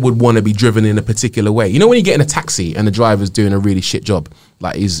 I would want to be driven in a particular way. You know, when you get in a taxi and the driver's doing a really shit job,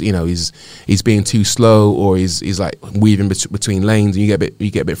 like he's being too slow, or he's like weaving between lanes, and you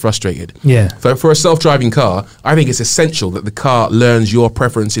get a bit frustrated. Yeah. For a self-driving car, I think it's essential that the car learns your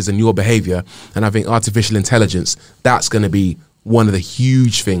preferences and your behavior. And I think artificial intelligence, that's going to be one of the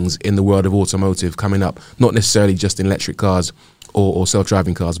huge things in the world of automotive coming up. Not necessarily just in electric cars or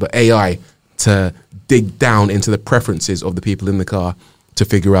self-driving cars, but AI to dig down into the preferences of the people in the car to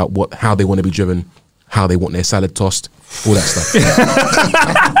figure out how they want to be driven, how they want their salad tossed, all that stuff.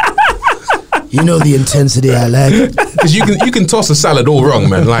 You know the intensity I like. Because you can toss a salad all wrong,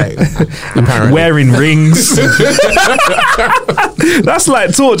 man. Like, apparently. Wearing rings. That's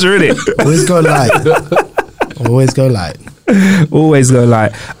like torture, isn't it? Always go light. Always go light. Always go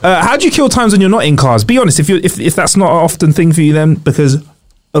light. How do you kill times when you're not in cars? Be honest, if that's not an often thing for you, then because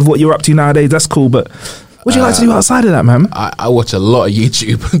of what you're up to nowadays, that's cool. But what do you like to do outside of that, man? I watch a lot of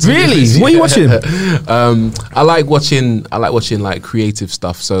YouTube. Really? What are you watching? I like watching like creative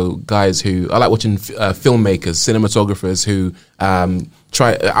stuff. So I like watching filmmakers, cinematographers who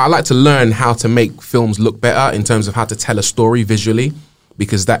I like to learn how to make films look better in terms of how to tell a story visually,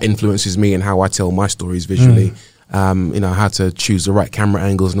 because that influences me in how I tell my stories visually. How to choose the right camera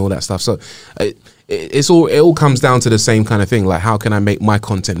angles and all that stuff. So it all comes down to the same kind of thing. Like, how can I make my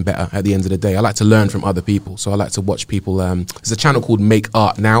content better at the end of the day? I like to learn from other people. So I like to watch people. There's a channel called Make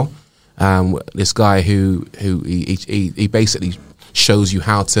Art Now. This guy who he basically shows you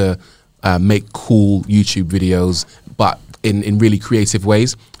how to make cool YouTube videos, but in really creative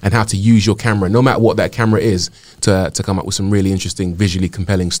ways, and how to use your camera, no matter what that camera is, to come up with some really interesting, visually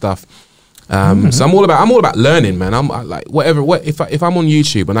compelling stuff. So I'm all about learning, man. If I'm on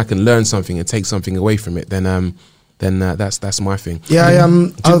YouTube and I can learn something and take something away from it, then that's my thing. Yeah,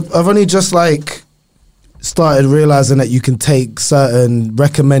 I've only just started realizing that you can take certain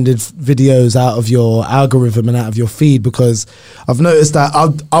recommended videos out of your algorithm and out of your feed, because I've noticed that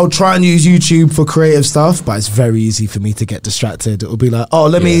I'll try and use YouTube for creative stuff, but it's very easy for me to get distracted. It'll be like, oh,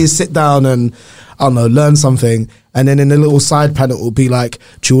 let me sit down and, I don't know, learn something. And then in the little side panel, it will be like,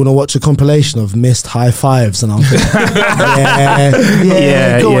 do you want to watch a compilation of missed high fives? And I'm thinking,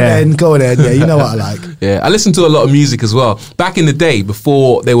 go on then. Yeah, you know what I like. Yeah, I listen to a lot of music as well. Back in the day,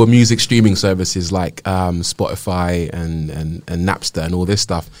 before there were music streaming services like Spotify and Napster and all this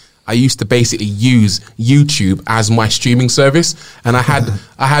stuff, I used to basically use YouTube as my streaming service, and I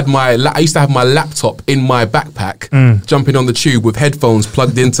used to have my laptop in my backpack, jumping on the tube with headphones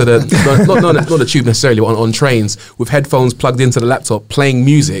plugged into the not the tube necessarily, but on trains with headphones plugged into the laptop, playing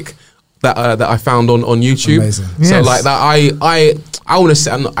music that I found on YouTube. Amazing. So Yes. like that, I want to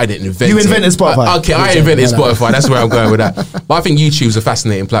say I didn't invent it. You invented Spotify. I invented Spotify. That's where I'm going with that. But I think YouTube's a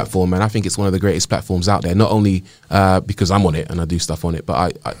fascinating platform, and I think it's one of the greatest platforms out there. Not only because I'm on it and I do stuff on it,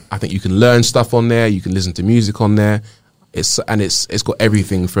 but I think you can learn stuff on there. You can listen to music on there. It's got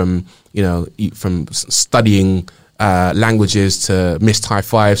everything from from studying languages to missed high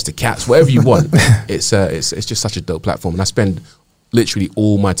fives to cats, whatever you want. It's just such a dope platform, and I spend literally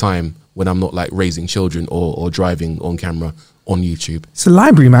all my time when I'm not like raising children or driving on camera on YouTube. It's a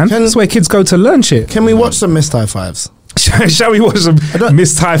library, man. That's where kids go to learn shit. Can we watch some missed high fives? Shall we watch some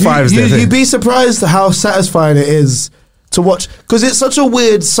missed high fives? You'd be surprised how satisfying it is to watch, because it's such a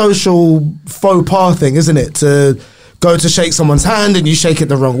weird social faux pas thing, isn't it? To go to shake someone's hand and you shake it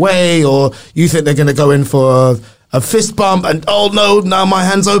the wrong way, or you think they're going to go in for a fist bump and, oh no, now my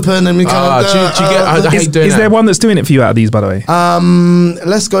hand's open and we can't. Is there one that's doing it for you out of these, by the way?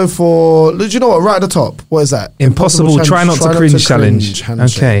 Let's go for, do you know what, right at the top, what is that? Impossible Try Not to Cringe Challenge.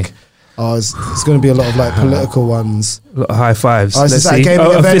 Handshake. Okay. Oh, it's going to be a lot of like political ones. A lot of high fives. Oh, is that a game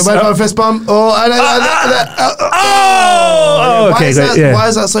a fist bump? Okay. Why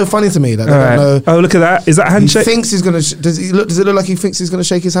is that so funny to me? That they don't know? Oh, look at that. Is that a handshake? He thinks he's going to. Does it look like he thinks he's going to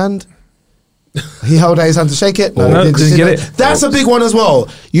shake his hand? He held out his hand to shake it. No, didn't get it. That's a big one as well.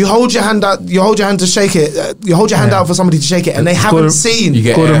 You hold your hand out. You hold your hand to shake it. You hold your hand out for somebody to shake it, and they haven't seen. You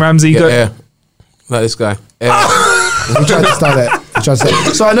get Gordon Ramsay. Like this guy. He tried to start it.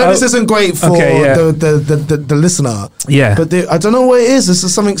 So I know this isn't great for the listener. Yeah, but I don't know what it is. This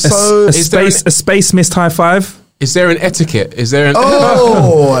is something so. A space missed high five. Is there an etiquette? Is there an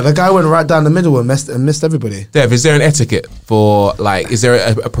the guy went right down the middle and missed everybody. Dev, is there an etiquette for like? Is there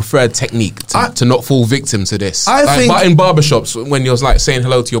a preferred technique to not fall victim to this? I think in barbershops when you're like saying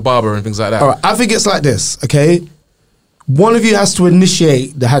hello to your barber and things like that. All right, I think it's like this. Okay, one of you has to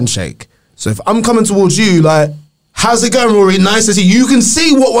initiate the handshake. So if I'm coming towards you, like, how's it going, Rory? Nice to see you. You can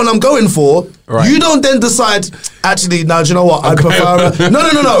see what one I'm going for. Right. You don't then decide. Actually, now do you know what? I prefer.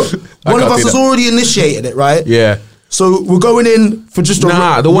 No. One of us has already initiated it, right? Yeah. So we're going in for just the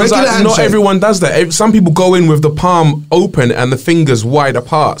ones that not everyone does that. Some people go in with the palm open and the fingers wide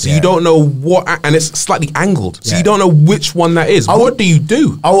apart, so you don't know what, and it's slightly angled, so you don't know which one that is. What do you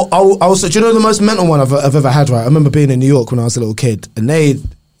do? I'll say, do you know the most mental one I've ever had? Right, I remember being in New York when I was a little kid, and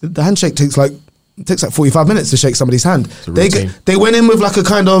the handshake takes like 45 minutes to shake somebody's hand. They went in with like a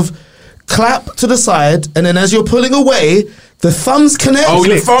kind of clap to the side, and then as you're pulling away, the thumbs connect. Oh,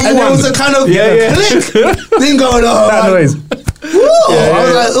 the thumb and there was a kind of click thing going on. That noise. I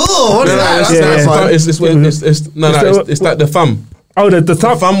was like, what is that? It's like the thumb. Oh, the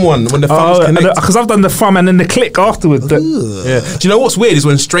thumb one, when the thumbs connect. Because I've done the thumb and then the click afterwards. Do you know what's weird is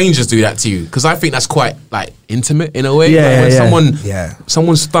when strangers do that to you? Because I think that's quite like intimate in a way. When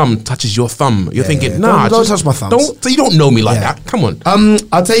someone's thumb touches your thumb, you're thinking, nah, don't touch my thumb. You don't know me like that. Come on.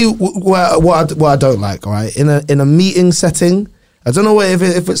 I'll tell you what I don't like. All right, in a meeting setting, I don't know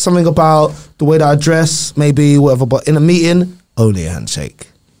if it's something about the way that I dress, maybe whatever. But in a meeting, only a handshake.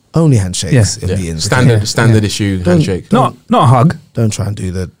 Only handshakes in meetings. Standard issue handshake. Not a hug. Don't try and do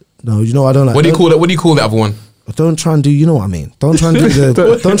that. No, you know I don't like. What do you call it? What do you call the other one? Don't try and do. You know what I mean. Don't try and do the.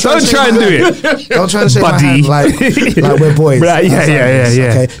 Don't try and do it. Don't try and shake my hand like we're boys. Right? Yeah.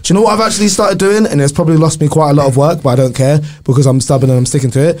 Okay. Do you know what I've actually started doing? And it's probably lost me quite a lot of work, but I don't care because I'm stubborn and I'm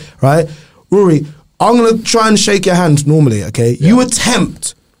sticking to it. Right, Rory. I'm gonna try and shake your hand normally. Okay. Yeah.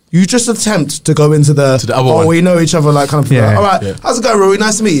 You just attempt to go into the other one. We know each other, like kind of. Yeah. All right. Yeah. How's it going, Rory?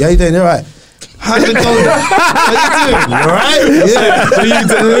 Nice to meet you. How you doing? You're right. How's it going? How you doing? You all right? Yeah. So you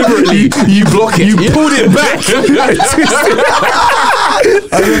deliberately you block it. You pulled it back.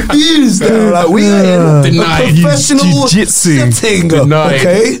 I refuse. Like we are in a professional jiu-jitsu setting.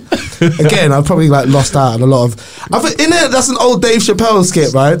 Okay. Again, I've probably like lost out on a lot of. I think in it, that's an old Dave Chappelle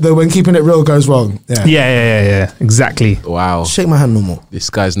skit, right? That when keeping it real goes wrong. Yeah. Exactly. Wow. Shake my hand normal. This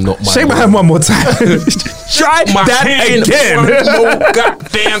guy's not my. Shake my hand one more time. Try that again. No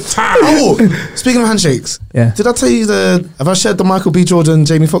goddamn time. Oh, speaking of handshakes, did I tell you have I shared the Michael B. Jordan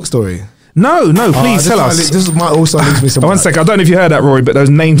Jamie Foxx story? No, please tell us. This might also lead me some. One sec, I don't know if you heard that, Rory, but those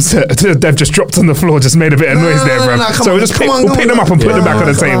names that Dev just dropped on the floor just made a bit of noise there, bro. So we'll pick them up and put them back on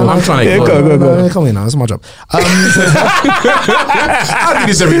the table. I'm trying to go. Come on now, that's my job. I do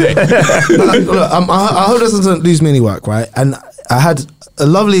this every day. Look, I hope this doesn't lose me any work, right? And I had a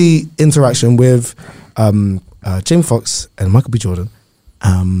lovely interaction with Jamie Foxx and Michael B. Jordan,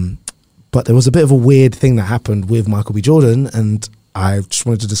 but there was a bit of a weird thing that happened with Michael B. Jordan, and I just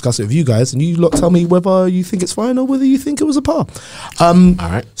wanted to discuss it with you guys, and you lot tell me whether you think it's fine or whether you think it was a par. All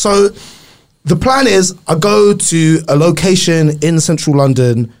right. So the plan is I go to a location in central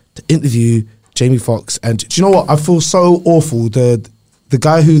London to interview Jamie Foxx, and do you know what? I feel so awful. The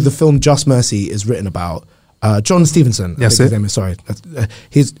guy who the film Just Mercy is written about, John Stevenson. Yes, his name is. Sorry,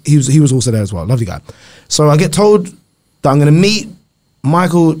 he was also there as well. Lovely guy. So I get told that I'm going to meet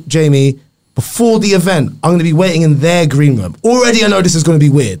Michael, Jamie. Before the event, I'm going to be waiting in their green room. Already I know this is going to be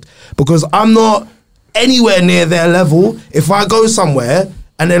weird because I'm not anywhere near their level. If I go somewhere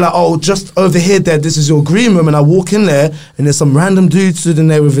and they're like, oh, just over here, Dad, this is your green room, and I walk in there and there's some random dude stood in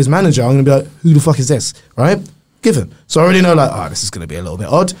there with his manager, I'm going to be like, who the fuck is this, right? Given. So I already know like, this is going to be a little bit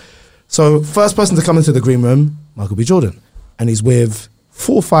odd. So first person to come into the green room, Michael B. Jordan. And he's with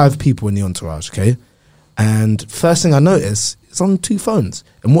 4 or 5 people in the entourage, okay? And first thing I notice, it's on 2 phones.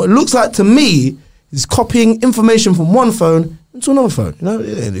 And what it looks like to me is copying information from one phone into another phone. You know,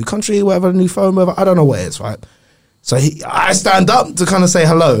 a new country, whatever, a new phone, whatever. I don't know what it is, right? So I stand up to kind of say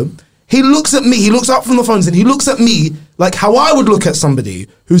hello. He looks at me, he looks up from the phones and he looks at me like how I would look at somebody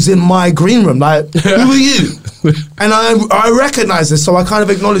who's in my green room. Like, who are you? And I recognize this, so I kind of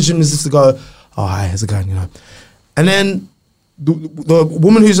acknowledge him as just to go, oh, hi, how's it going, you know? And then the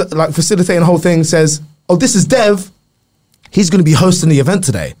woman who's like facilitating the whole thing says, oh, this is Dev. He's going to be hosting the event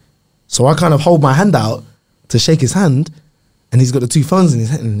today. So I kind of hold my hand out to shake his hand, and he's got the 2 phones in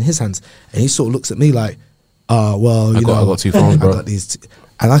his hands. And he sort of looks at me like, well, I got 2 phones, bro. I got these 2.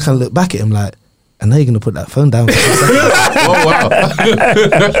 And I kind of look back at him like, I know you're going to put that phone down for 2 seconds. Oh, wow. But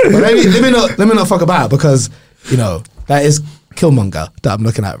let me not fuck about, because, you know, that is Killmonger that I'm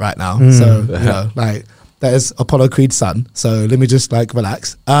looking at right now. So, you know, like, that is Apollo Creed's son. So let me just, like,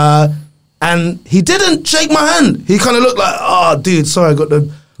 relax. And he didn't shake my hand. He kind of looked like, oh, dude, sorry, I got the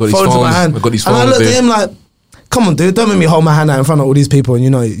these phone to my phones. hand. I've got these and I phones, looked at dude. him like, come on, dude, don't make me hold my hand out in front of all these people. And you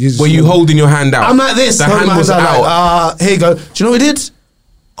know, Were you holding your hand out? I'm like this. The holding hand my was hand out. Like, here you go. Do you know what he did?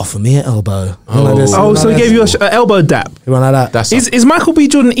 Offer me an elbow. So he gave you an elbow dap. He went like that. Is Michael B.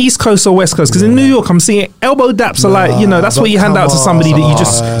 Jordan East Coast or West Coast? Because in New York, I'm seeing elbow daps are like, you know, that's what you hand out to somebody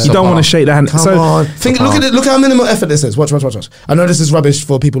that you don't want to shake their hand. Come on. Look how minimal effort this is. Watch. I know this is rubbish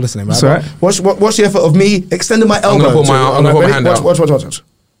for people listening, right? That's right. Watch the effort of me extending my elbow. I'm gonna put my hand out. Watch.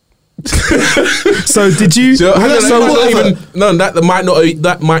 So did you? That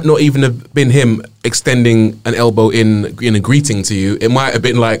might not even have been him extending an elbow in a greeting to you. It might have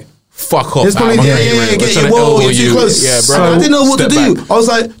been like, fuck off. It's probably, you're too close. Yeah, bro. So I didn't know what to do. Back. I was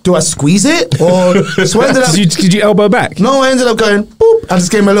like, do I squeeze it? Or so I ended up, did you elbow back? No, I ended up going, boop. I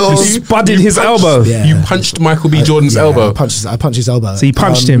just gave him a little... You spudded his elbow. Yeah. You punched Michael B. Jordan's elbow. I punched his elbow. So you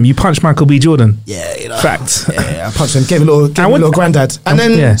punched him. You punched Michael B. Jordan. Yeah, you know. Fact. Yeah, I punched him. Gave him a little granddad. And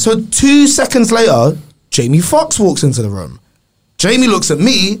then, so 2 seconds later, Jamie Foxx walks into the room. Jamie looks at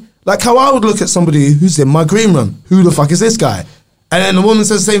me like how I would look at somebody who's in my green room. Who the fuck is this guy? And then the woman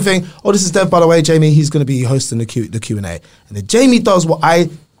says the same thing. Oh, this is Dev, by the way, Jamie. He's going to be hosting the Q&A. And then Jamie does what I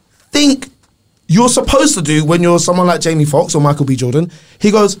think you're supposed to do when you're someone like Jamie Foxx or Michael B. Jordan. He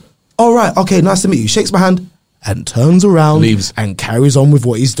goes, all right, okay, nice to meet you. Shakes my hand and turns around, leaves, and carries on with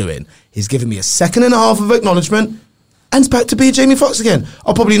what he's doing. He's giving me a 1.5 seconds of acknowledgement, and it's back to be Jamie Foxx again.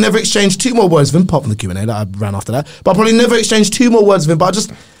 I'll probably never exchange 2 more words with him, apart from the Q&A that I ran after that. But I'll probably never exchange 2 more words with him. But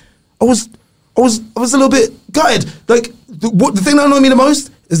I was a little bit gutted. Like, the thing that annoyed me the most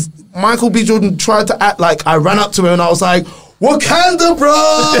is Michael B. Jordan tried to act like I ran up to him and I was like, Wakanda, bro!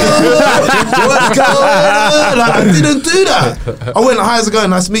 What's going on? Like, I didn't do that. I went, how's it going?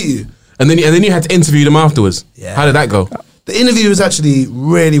 Nice to meet you. And then you had to interview them afterwards. Yeah. How did that go? The interview was actually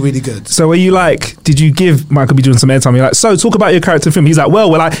really, really good. So were you like, did you give Michael B. Jordan some airtime? You're like, so talk about your character in film. He's like,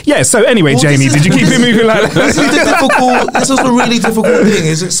 yeah, so anyway, Jamie, did you keep it moving like that? This was a really difficult thing.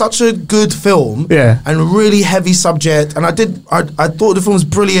 It's such a good film, and really heavy subject. And I thought the film was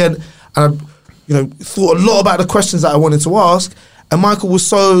brilliant, and I, thought a lot about the questions that I wanted to ask. And Michael was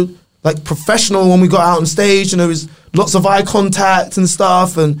so like professional when we got out on stage, and there was lots of eye contact and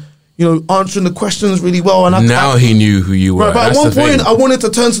stuff, and answering the questions really well. And he knew who you were. Right, but at one point, I wanted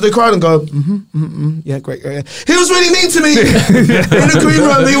to turn to the crowd and go, yeah, great. He was really mean to me in the green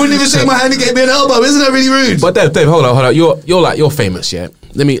room. He wouldn't even shake my hand and gave me an elbow. Isn't that really rude? But Dave, hold on. You're famous, yeah.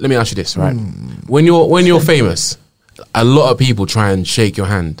 Let me ask you this, right? When you're famous, a lot of people try and shake your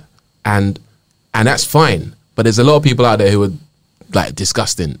hand, and that's fine. But there's a lot of people out there who are like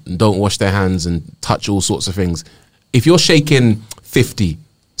disgusting and don't wash their hands and touch all sorts of things. If you're shaking 50,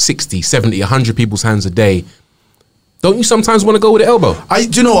 60, 70, 100 people's hands a day, don't you sometimes want to go with the elbow?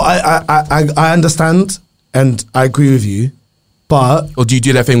 I understand and I agree with you, but... Or do you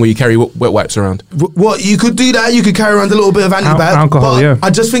do that thing where you carry wet wipes around? What you could do that, you could carry around a little bit of antibac. Alcohol, but yeah.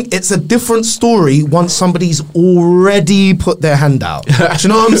 I just think it's a different story once somebody's already put their hand out. Do you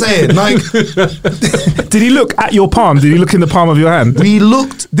know what I'm saying? Like, did he look at your palm? Did he look in the palm of your hand? We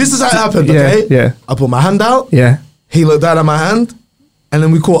looked... This is how it happened, okay? Yeah. I put my hand out. Yeah. He looked down at my hand. And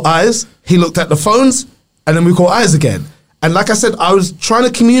then we caught eyes. He looked at the phones, and then we caught eyes again. And like I said, I was trying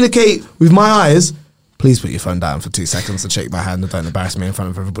to communicate with my eyes. Please put your phone down for 2 seconds to shake my hand and don't embarrass me in front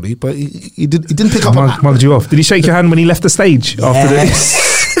of everybody. But he didn't pick up on that. Mugged you off. Did he shake your hand when he left the stage?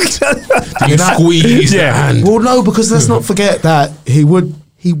 Yes. Did you squeeze your hand? Well, no, because let's not forget that he would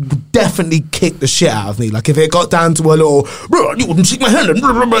definitely kick the shit out of me. Like if it got down to a little, you wouldn't shake my hand, and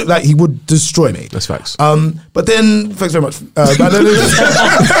like he would destroy me. That's facts. But then, thanks very much. No,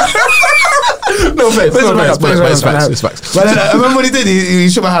 it's facts. But I remember what he did. He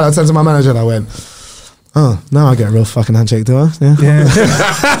shook my hand. I turned to my manager and I went, oh, now I get a real fucking handshake, do I? Yeah.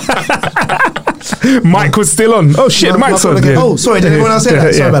 Mic was still on. Oh shit, the mic's on. Oh, sorry, did anyone else say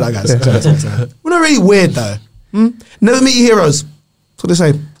that? Sorry about that, guys. Sorry. We're not really weird though. Never meet your heroes. That's what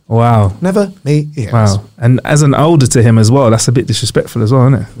they say. Wow. Never meet heroes. Wow. And as an older to him as well, that's a bit disrespectful as well,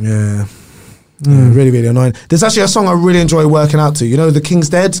 isn't it? Yeah. Really, really annoying. There's actually a song I really enjoy working out to. You know, The King's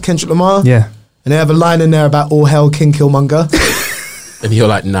Dead, Kendrick Lamar? Yeah. And they have a line in there about all hell King Killmonger. And you're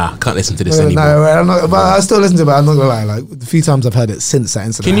like, nah, can't listen to this anymore. No, but I still listen to it, but I'm not gonna lie. Like the few times I've heard it since that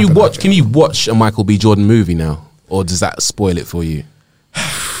incident. Can you watch a Michael B. Jordan movie now? Or does that spoil it for you?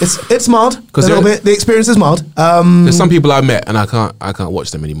 It's mild. A little bit. The experience is mild. There's some people I've met and I can't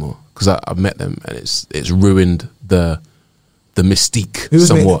watch them anymore because I've met them and it's ruined the mystique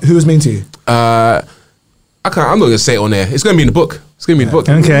somewhat. Who was mean to you? I'm not gonna say it on air. It's gonna be in the book. It's gonna be in the book.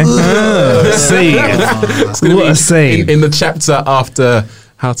 Okay. See. What a scene. In the chapter after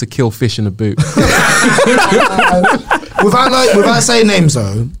How to kill fish in a boot. without saying names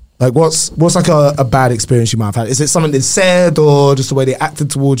though, like what's like a bad experience you might have had? Is it something they said or just the way they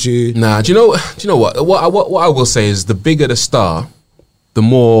acted towards you? Nah, do you know what? What I will say is the bigger the star, the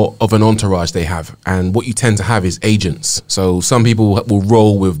more of an entourage they have. And what you tend to have is agents. So some people will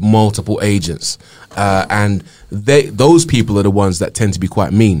roll with multiple agents. And those people are the ones that tend to be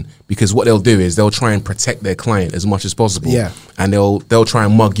quite mean, because what they'll do is they'll try and protect their client as much as possible. Yeah. And they'll try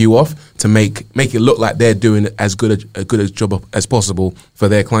and mug you off to make it look like they're doing as good a job as possible for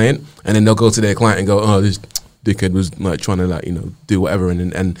their client. And then they'll go to their client and go, oh, this dickhead was like trying to do whatever.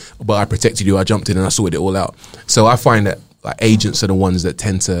 But I protected you. I jumped in and I sorted it all out. So I find that like agents are the ones that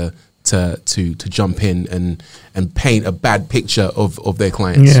tend to jump in and paint a bad picture of their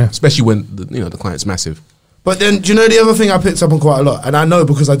clients, especially when the client's massive. But then, do you know the other thing I picked up on quite a lot, and I know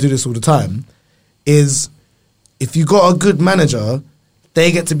because I do this all the time, is if you got a good manager,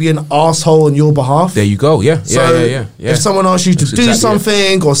 they get to be an arsehole on your behalf. There you go. Yeah. If someone asks you to do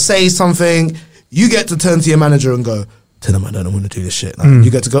something or say something, you get to turn to your manager and go, tell them I don't want to do this shit. Like,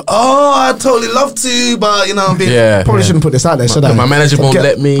 you get to go, oh, I'd totally love to, but probably shouldn't put this out there, should I? My manager won't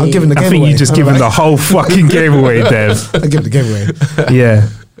let me. I'm giving the game away. I think you just given the whole fucking game away, Dev. I give the game away. Yeah.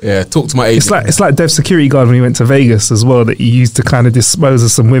 Yeah, talk to my agent. It's like Dev's security guard when he went to Vegas as well, that he used to kind of dispose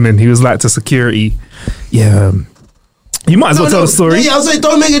of some women. He was like to security, you might as well tell the story. Yeah, I was like,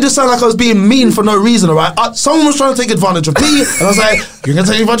 don't make it just sound like I was being mean for no reason, all right? Someone was trying to take advantage of me, and I was like, you're going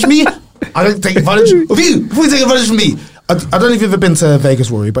to take advantage of me? I don't take advantage of you. Before you take advantage of me. I don't know if you've ever been to Vegas,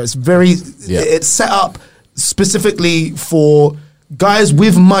 Rory, but it's set up specifically for guys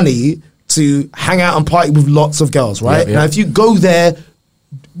with money to hang out and party with lots of girls, right? Now, if you go there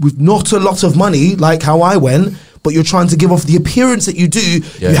with not a lot of money, like how I went, but you're trying to give off the appearance that you do,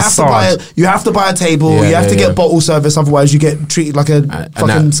 you have to buy a table, you have to get bottle service, otherwise you get treated like a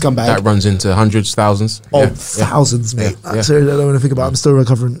fucking scumbag. That runs into hundreds, thousands. Thousands, mate. I don't want to think about it. I'm still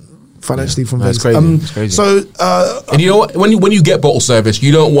recovering financially from Vegas. It's crazy. So, and you know what? When you get bottle service,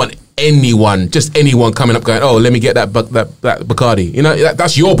 you don't want anyone coming up going, oh, let me get that Bacardi. You know,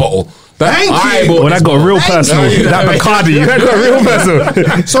 that's your bottle. That got real personal. That Bacardi, that got real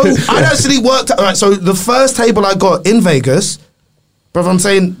personal. So I actually worked. Right, so the first table I got in Vegas, brother, I'm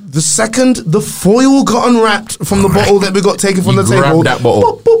saying the second the foil got unwrapped from the bottle that we got taken from the table, that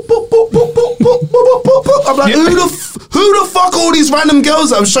bottle. I'm like, who the fuck are all these random girls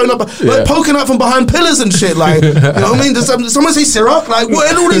that have shown up like poking up from behind pillars and shit? Like, you know what I mean? Does someone say Ciroc? Like,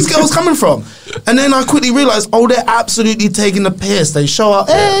 where are all these girls coming from? And then I quickly realised, oh, they're absolutely taking the piss. They show up,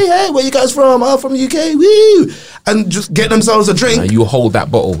 hey, where you guys from? Oh, from the UK, woo! And just get themselves a drink. You hold that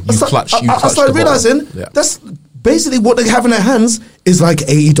bottle. I started realising that's basically what they have in their hands is like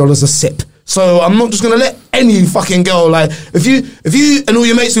 $80 a sip. So I'm not just gonna let any fucking girl, like, if you and all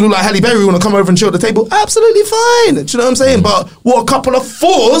your mates who look like Halle Berry want to come over and chill at the table, absolutely fine. Do you know what I'm saying? But what, a couple of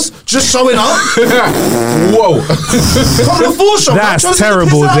fours just showing up? Whoa! A couple of fours showing up. That's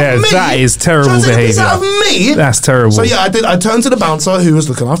terrible, Dev. That is terrible behaviour. Out of me. That's terrible. So yeah, I turned to the bouncer who was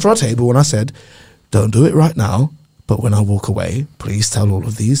looking after our table and I said, "Don't do it right now, but when I walk away, please tell all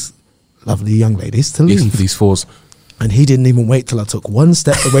of these lovely young ladies to leave." These fours. And he didn't even wait till I took one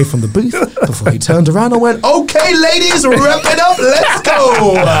step away from the booth before he turned around and went, "Okay, ladies, wrap it up, let's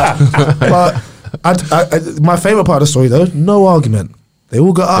go." But my favourite part of the story, though, no argument. They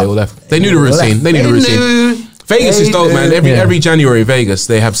all got up. They all left. They knew the routine. They knew the routine. Vegas is dope, man. Every January, Vegas,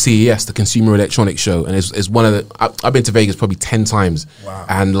 they have CES, the Consumer Electronics Show, and it's one of the. I've been to Vegas probably 10 times,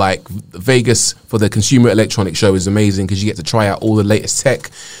 and like Vegas for the Consumer Electronics Show is amazing because you get to try out all the latest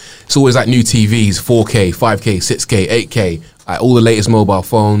tech. It's always like new TVs, 4K, 5K, 6K, 8K, all the latest mobile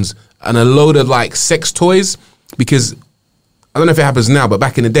phones, and a load of like sex toys. Because I don't know if it happens now, but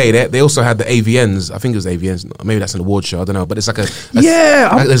back in the day, they also had the AVNs. I think it was AVNs. Maybe that's an award show. I don't know. But it's like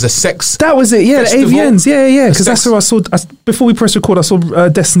there's a sex. That was it. Yeah, festival. The AVNs. Yeah. Because that's who I saw. Before we press record, I saw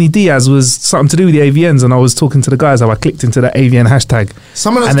Destiny Diaz was something to do with the AVNs, and I was talking to the guys. How I clicked into the AVN hashtag,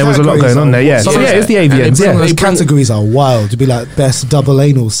 and there was a lot going on there. Yeah, it's the AVNs. Those categories are wild. To be like best double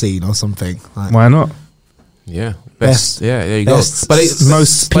anal scene or something. Like, why not? Yeah, best. Yeah, there you go. But it's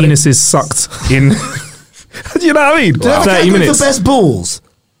most penises sucked in. Do you know what I mean? 30 minutes. For best balls.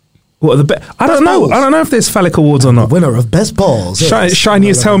 What are the I don't know. I don't know if there's phallic awards or not. The winner of best balls.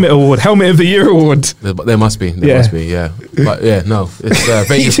 Shiniest helmet award. Helmet of the year award. There must be. There must be. Yeah. But yeah, no. It's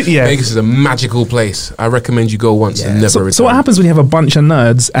Vegas. Vegas is a magical place. I recommend you go once and never return. So what happens when you have a bunch of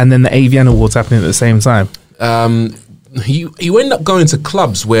nerds and then the AVN awards happening at the same time? You end up going to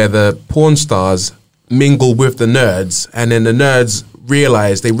clubs where the porn stars mingle with the nerds, and then the nerds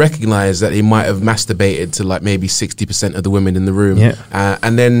recognize that they might have masturbated to like maybe 60% of the women in the room. Yeah.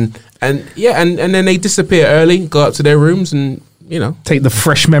 And then they disappear early, go up to their rooms and, you know, take the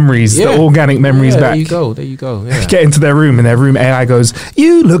fresh memories, the organic memories back. There you go. Yeah. Get into their room and their room AI goes,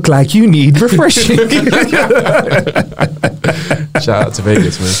 "You look like you need refreshing." Shout out to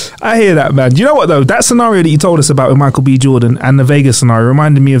Vegas, man. I hear that, man. Do you know what though? That scenario that you told us about with Michael B. Jordan and the Vegas scenario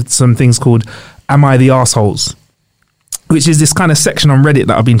reminded me of some things called "Am I the Arseholes?" which is this kind of section on Reddit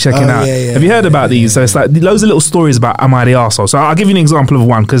that I've been checking out. Have you heard about these? So it's like loads of little stories about am I the arsehole? So I'll give you an example of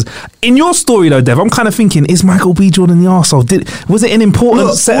one, because in your story though, Dev, I'm kind of thinking, is Michael B. Jordan the arsehole? Was it an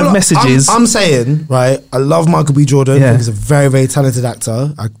important set of messages? I'm saying, right, I love Michael B. Jordan. He's a very, very talented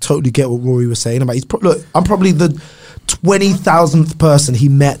actor. I totally get what Rory was saying about. I'm probably the 20,000th person he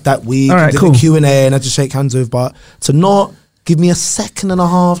met that week. Did the Q&A and had to shake hands with, but to not give me a second and a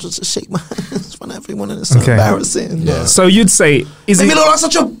half just to shake my hands when everyone, and it's so embarrassing. Yeah. So you'd say, made me look like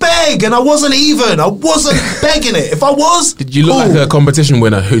such a beg, and I wasn't begging it. If I was, did you look like a competition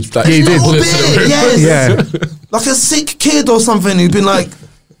winner who'd like, a little bit, yes, like a sick kid or something who'd been like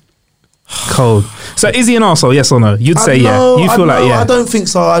cold. So is he an arsehole? Yes or no? You'd say yeah. You feel like yeah. I don't think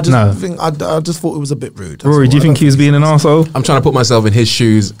so. I just thought it was a bit rude. Rory, do you think he was being an arsehole? I'm trying to put myself in his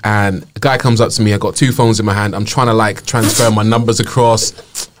shoes, and a guy comes up to me. I got two phones in my hand. I'm trying to like transfer my numbers across.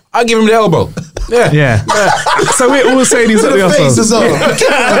 I give him the elbow. Yeah. So we're all saying he's at the arsehole.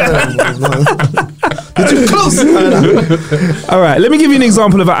 You're too close. All right, let me give you an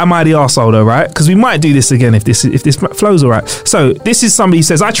example of am I the arsehole though, right? Because we might do this again if this flows all right. So this is somebody who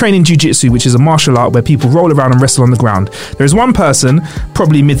says, I train in jiu-jitsu, which is a martial art where people roll around and wrestle on the ground. There is one person,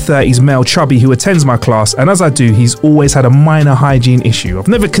 probably mid-30s, male, chubby, who attends my class, and as I do, he's always had a minor hygiene issue. I've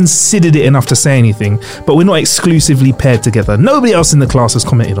never considered it enough to say anything, but we're not exclusively paired together. Nobody else in the class has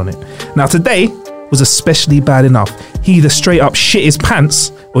commented on it. Now today was especially bad enough. He either straight up shit his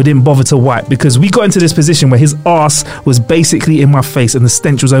pants or didn't bother to wipe, because we got into this position where his arse was basically in my face and the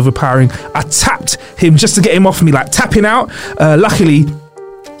stench was overpowering. I tapped him just to get him off me, like tapping out. Luckily,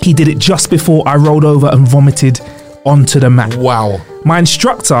 he did it just before I rolled over and vomited onto the mat. Wow. My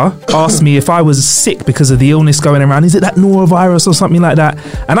instructor asked me if I was sick because of the illness going around. Is it that norovirus or something like that?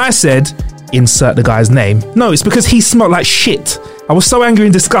 And I said, insert the guy's name. No, it's because he smelled like shit. I was so angry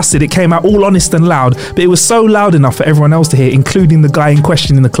and disgusted, it came out all honest and loud, but it was so loud enough for everyone else to hear, including the guy in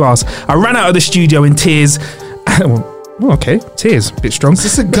question in the class. I ran out of the studio in tears. Well, okay, tears, a bit strong. Is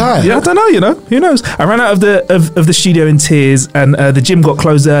this a guy? Yeah, I don't know, who knows? I ran out of the studio in tears, and the gym got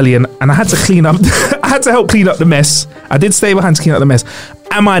closed early, and I had to clean up, I had to help clean up the mess. I did stay behind to clean up the mess.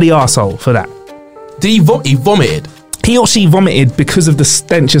 Am I the arsehole for that? Did he vomited? He or she vomited because of the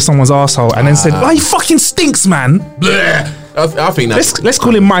stench of someone's arsehole, and then said, "Oh, he fucking stinks, man." Bleh. I think that's. Let's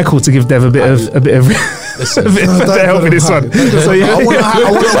call him Michael to give Dev a bit of help with this one. So I want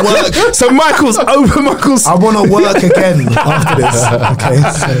to work. So Michael's. I want to work again after this. Okay.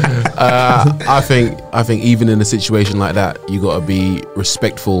 I think even in a situation like that, you got to be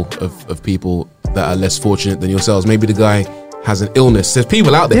respectful of people that are less fortunate than yourselves. Maybe the guy has an illness. There's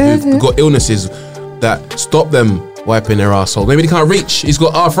people out there who've got illnesses that stop them wiping their asshole. Maybe they can't reach. He's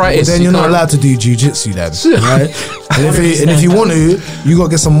got arthritis. Well, then you're not allowed to do jiu-jitsu then, right? and if you want to, you got to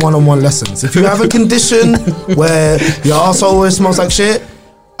get some one-on-one lessons. If you have a condition where your asshole always smells like shit,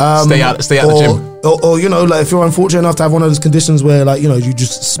 stay out the gym. Or you know, like if you're unfortunate enough to have one of those conditions where, like, you know, you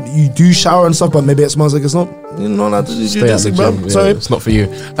do shower and stuff, but maybe it smells like it's not. You're not allowed to do jiu-jitsu, bro. Yeah, sorry, it's not for you.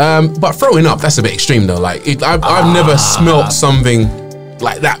 But throwing up, that's a bit extreme though. Like I've never smelt something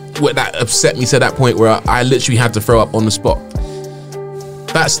like that upset me to that point where I literally had to throw up on the spot.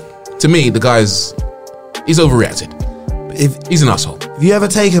 That's, to me, the guy's, he's overreacted. He's an asshole. Have you ever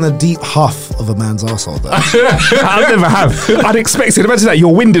taken a deep huff of a man's arsehole though? I never have. I'd expect it. Imagine that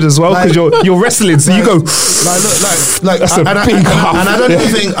you're winded as well because you're wrestling, so you go like that's a big huff. And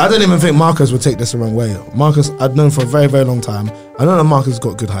I don't even think Marcus would take this the wrong way. Marcus, I've known for a very, very long time. I know that Marcus has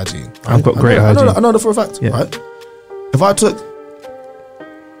got good hygiene. Right? I've got great hygiene. I know that for a fact. Yeah. Right? If I took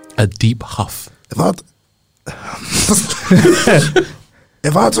a deep huff. If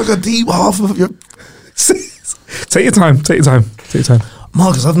I took a deep huff of your... Take your time.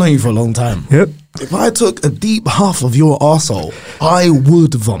 Marcus, I've known you for a long time. Yep. If I took a deep huff of your arsehole, I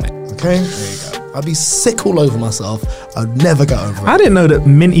would vomit. Okay? There you go. I'd be sick all over myself. I'd never get over it. I didn't know that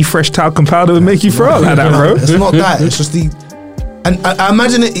minty fresh talcum powder would make you throw up like that, bro. It's not that. It's just the... And I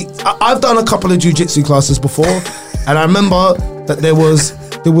imagine it... I've done a couple of jiu-jitsu classes before, and I remember that there was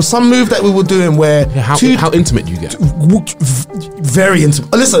some move that we were doing where... How intimate do you get? Very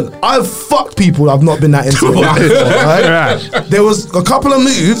intimate. Listen, I've fucked people I've not been that intimate with before, right? There was a couple of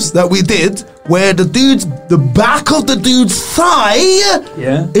moves that we did where the back of the dude's thigh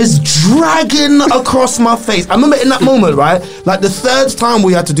is dragging across my face. I remember in that moment, right? Like the third time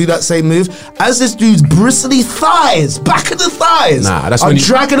we had to do that same move, as this dude's bristly thighs, back of the thighs, I'm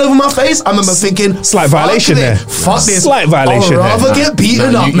dragging over my face. I remember thinking, slight violation there. Fuck this. Slight violation. I'd rather get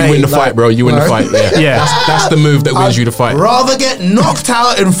beaten up, mate. You win the fight, bro. You win the fight. Yeah. That's the move that wins you the fight. Rather get knocked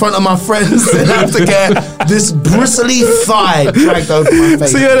out in front of my friends than have to get this bristly thigh dragged over my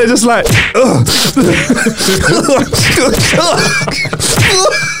face. So you're there just like,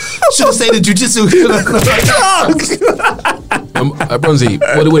 should have stayed in jiu-jitsu. Bronzy,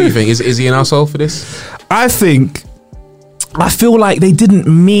 what do you think? Is he an asshole for this? I feel like they didn't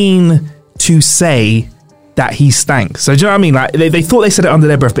mean to say that he stank. So do you know what I mean? Like they thought they said it under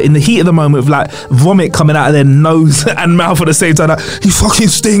their breath, but in the heat of the moment, with like vomit coming out of their nose and mouth at the same time, like, he fucking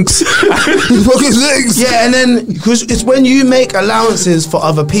stinks. He fucking stinks. Yeah, and then because it's when you make allowances for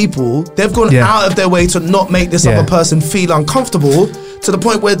other people, they've gone out of their way to not make this other person feel uncomfortable to the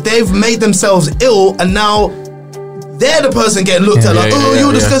point where they've made themselves ill, and now they're the person getting looked at like,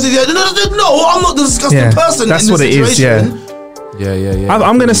 you're disgusting. No, I'm not the disgusting person. That's in what this it situation. is.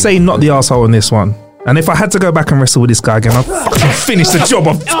 I'm going to say not the arsehole on this one. And if I had to go back and wrestle with this guy again, I'll fucking finish the job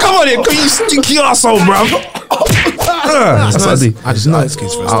off. Come on here, you stinky arsehole, bruv. That's what I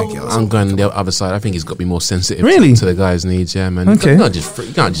do. I'm going the other side. I think he's got to be more sensitive to the guy's needs, man. Okay. You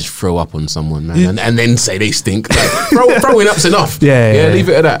can't just throw up on someone, man, and then say they stink. Like, throwing up's enough. Yeah, leave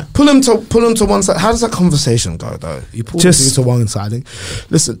it at that. Pull him to one side. How does that conversation go, though? You pull him to one side.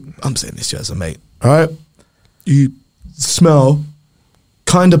 Listen, I'm saying this to you as a mate. All right, you smell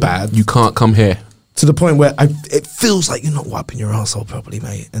kind of bad. You can't come here. To the point where it feels like you're not wiping your asshole properly,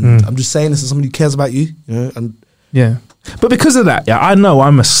 mate. And I'm just saying this as somebody who cares about you, and but because of that, I know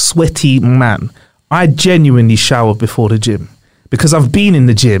I'm a sweaty man. I genuinely shower before the gym because I've been in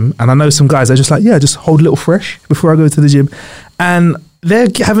the gym, and I know some guys are just like, just hold a little fresh before I go to the gym, and they're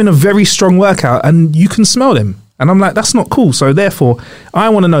having a very strong workout, and you can smell them, and I'm like, that's not cool. So therefore, I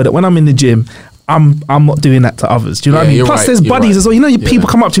want to know that when I'm in the gym, I'm not doing that to others. Do you know what I mean? Plus, there's buddies as well. You know, people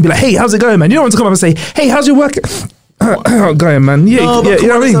come up to you and be like, "Hey, how's it going, man?" You don't want to come up and say, "Hey, how's your work going, man?" You know what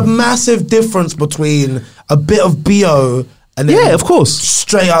I mean? There's a massive difference between a bit of BO and then of course,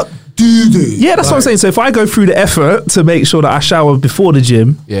 straight up doo-doo. Yeah, that's what I'm saying. So if I go through the effort to make sure that I shower before the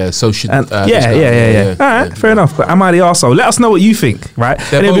gym, so should All right, fair enough. But am I the arsehole? Let us know what you think. Right?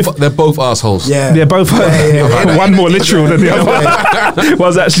 They're both assholes. Yeah, they're both. One more literal than the other.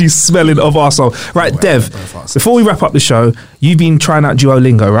 Was actually smelling of arsehole. Right, Dev. Before we wrap up the show, you've been trying out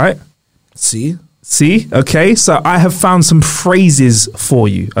Duolingo, right? See. Okay. So I have found some phrases for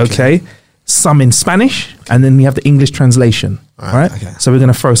you. Okay. Some in Spanish, and then we have the English translation. Right? Okay. So we're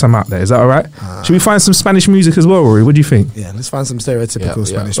going to throw some out there. Is that all right? Should we find some Spanish music as well, Rory? What do you think? Yeah, let's find some stereotypical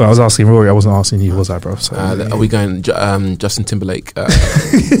Spanish music. Well, I was asking Rory. I wasn't asking you, was I, bro? So, are we going Justin Timberlake?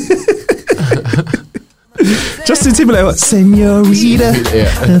 Justin Timberlake, what? Señorita,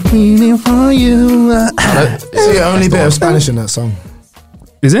 I'm feeling for you. It's the only bit of Spanish in that song.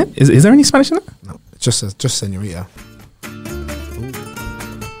 Is it? Is there any Spanish in it? No, it just says Señorita.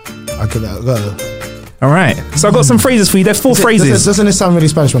 I'll give that a go. All right. So I've got some phrases for you. There's 4 phrases. Doesn't it sound really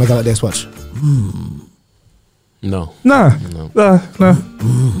Spanish when I go like this? Watch. No. No.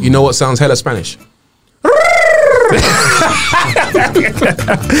 You know what sounds hella Spanish?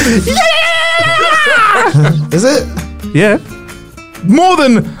 Is it? Yeah. More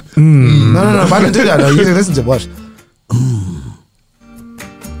than. No. I didn't do that. No, you didn't listen to it. Watch.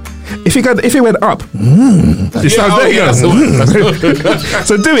 If it went up, it sounds better.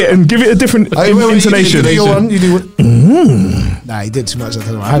 So do it and give it a different intonation. You do one. Nah, he did too much.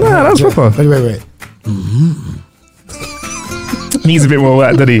 That's proper. Wait. Needs a bit more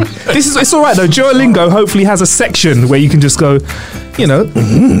work, doesn't he? It's all right though. Duolingo hopefully has a section where you can just go,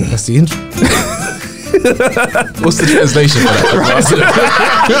 That's the intro. What's the translation for that?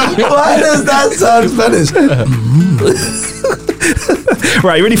 Why does that sound Spanish?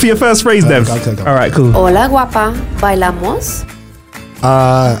 Right, you ready for your first phrase, Dev? Okay. All right, cool. Hola, guapa. ¿Bailamos?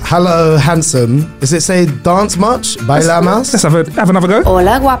 Hello, handsome. Does it say dance much? Bailamos? Let's have another go.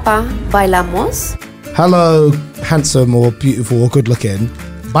 Hola, guapa. ¿Bailamos? Hello, handsome or beautiful or good looking.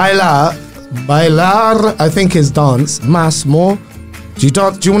 Bailar, I think is dance. Más, more. Do you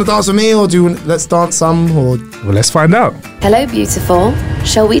want to dance with me, or let's dance some? Or well, let's find out. Hello, beautiful.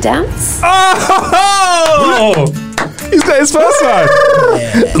 Shall we dance? Oh! He's got his first one.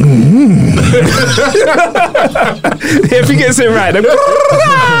 If he gets it right.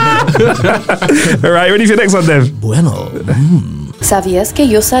 All right, ready for your next one, Dev? ¿Sabías que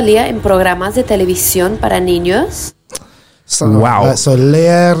yo salía en programas de televisión para niños? Wow. So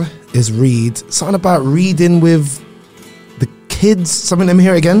leer is read. Something about reading with the kids. Something, let me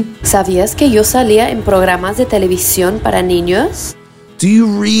hear it again. ¿Sabías que yo salía en programas de televisión para niños? Do you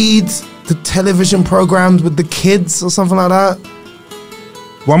read the television programs with the kids or something like that?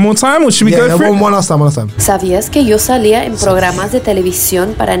 One more time, or should we go for it? One last time. ¿Sabías que yo salía en programas de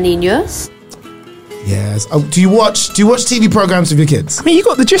televisión para niños? Yes. Oh, do you watch TV programs with your kids? I mean, you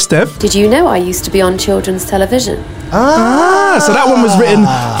got the gist, Dev. Did you know I used to be on children's television? So that one was written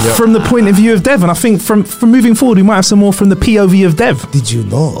from the point of view of Dev, and I think from moving forward, we might have some more from the POV of Dev. Did you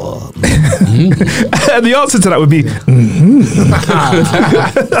know? The answer to that would be,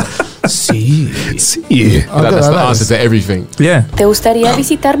 Sí. That's the answer to everything. Yeah. ¿Te gustaría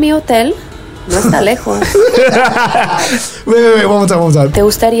visitar mi hotel? No está lejos. Wait, one more time. ¿Te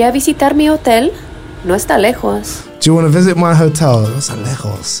gustaría visitar mi hotel? No está lejos. Do you want to visit my hotel? That's a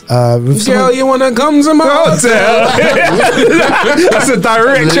lejos. Girl, you want to come to my hotel? That's a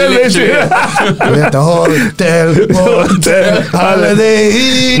direct challenge. We're at the hotel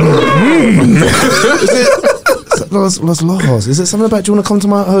holiday. Is it Los Lojos? Is it something about, do you want to come to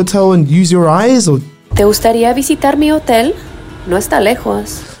my hotel and use your eyes? Or ¿Te gustaría visitar mi hotel? No está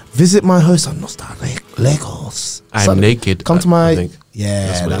lejos. visit my hotel? No está lejos. I'm naked. Come to I my... think.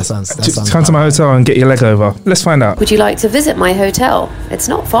 Yeah, that sounds Come to my hotel and get your leg over. Let's find out. Would you like to visit my hotel? It's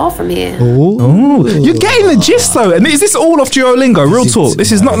not far from here. Ooh. You're getting the gist though. And is this all off Duolingo? Real talk.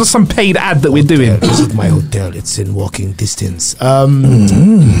 This is not some paid ad that we're doing. Visit my hotel. It's in walking distance. No,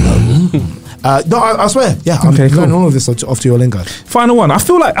 I swear. Yeah, I'm learning all of this off Duolingo. Final one. I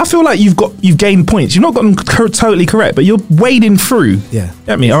feel like you've gained points. You've not gotten totally correct, but you're wading through. Yeah.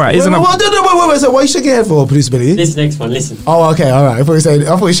 Get me? All right. Wait, why are you shaking your head for, producer Billy? This next one, listen. Oh, okay, all right. I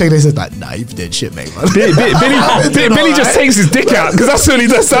thought you shaking his head like, nah, you did shit, mate. Man. Billy just takes his dick out because that's the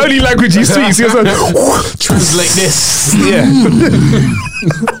only language he speaks. He goes like, translate this. Yeah.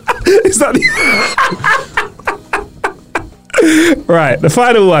 Is that right? The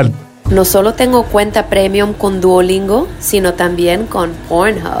final one. No solo tengo cuenta premium con Duolingo, sino también con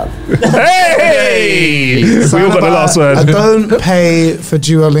Pornhub. Hey! We all got the last word. I don't pay for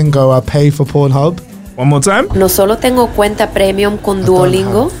Duolingo, I pay for Pornhub. One more time. No solo tengo cuenta premium con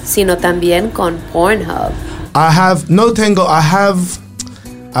Duolingo, sino también con Pornhub. I have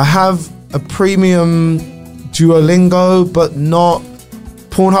a premium Duolingo, but not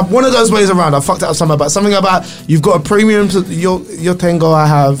Pornhub. One of those ways around. I fucked it up something about you've got a premium to your Tango. I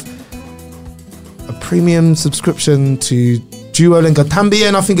have a premium subscription to Duolingo.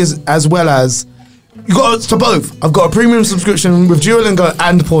 Tambien, I think, is as well as you got to both. I've got a premium subscription with Duolingo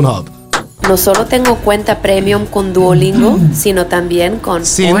and Pornhub. No solo tengo cuenta premium con Duolingo, sino también con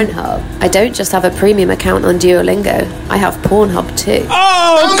Pornhub. I don't just have a premium account on Duolingo. I have Pornhub too.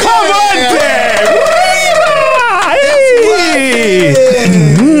 Oh, come on,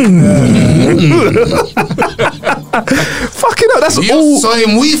 Fucking hell, that's all. Soy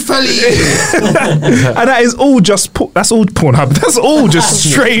muy feliz. And that is all just that's all Pornhub. That's all just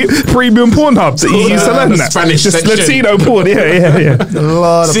straight premium Pornhub that you use to learn that. Spanish just section. Latino porn. Yeah. A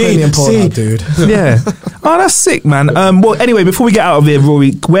lot of premium Pornhub, dude. Yeah. Oh, that's sick, man. Well, anyway, before we get out of here,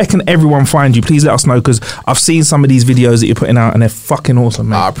 Rory, where can everyone find you? Please let us know, because I've seen some of these videos that you're putting out and they're fucking awesome,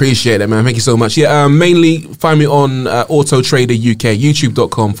 man. I appreciate it, man. Thank you so much. Yeah, mainly find me on Auto Trader UK,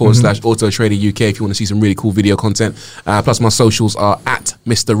 youtube.com/Auto Trader UK if you want to see some really cool video content. Plus my socials are at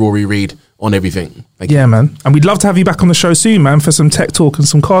Mr. Rory Reid on everything. Thank you. Yeah, man. And we'd love to have you back on the show soon, man, for some tech talk and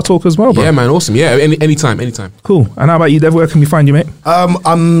some car talk as well, bro. Yeah, man. Awesome. Yeah, anytime. Cool. And how about you, Dev? Where can we find you, mate?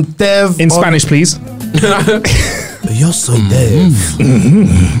 I'm Dev. In Spanish, please. Yo soy Dev.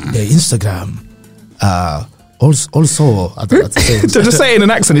 The Instagram. Also, I don't have to say it. Just say it in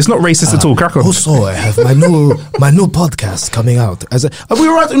an accent. It's not racist at all. Crack on. Also, I have my new podcast coming out.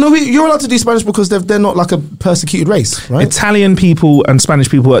 You're allowed to do Spanish because they're not like a persecuted race, right? Italian people and Spanish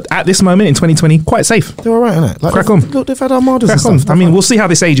people are, at this moment in 2020, quite safe. They're all right, isn't it? Like, Crack on. Look, they've had armadas and Crack on. stuff. I mean, we'll see how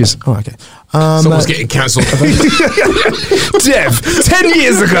this ages. Oh, okay. Someone's getting cancelled. Dev, 10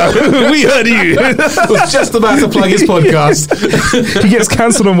 years ago, we heard you. Was just about to plug his podcast. He gets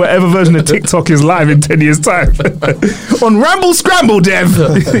cancelled on whatever version of TikTok is live in 10 years' time. On Ramble Scramble, Dev.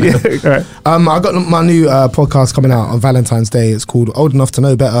 Right. I got my new podcast coming out on Valentine's Day. It's called Old Enough to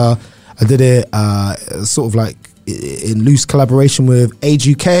Know Better. I did it sort of like in loose collaboration with Age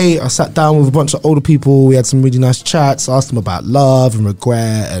UK. I sat down with a bunch of older people. We had some really nice chats. I asked them about love and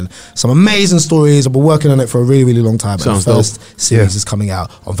regret and some amazing stories. I've been working on it for a really, really long time. Sounds and the first series is coming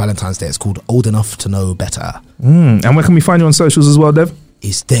out on Valentine's Day. It's called Old Enough to Know Better. And where can we find you on socials as well, Dev?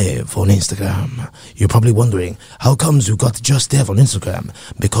 It's Dev on Instagram. You're probably wondering, how comes you got just Dev on Instagram?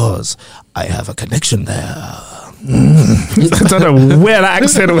 Because I have a connection there. I don't know where that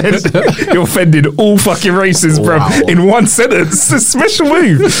accent went. You offended all fucking races, bro, in one sentence. It's a special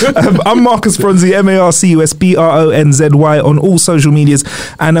move. I'm Marcus Bronzy, MarcusBronzy on all social medias.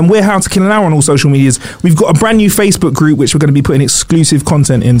 And we're How to Kill an Hour on all social medias. We've got a brand new Facebook group, which we're going to be putting exclusive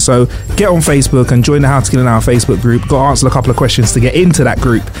content in. So get on Facebook and join the How to Kill an Hour Facebook group. Got to answer a couple of questions to get into that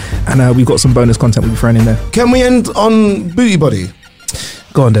group. And we've got some bonus content we'll be throwing in there. Can we end on Booty Body?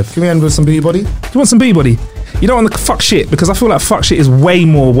 Go on, Dev. Can we end with some Booty Body? Do you want some Booty Body? You don't want the fuck shit, because I feel like fuck shit is way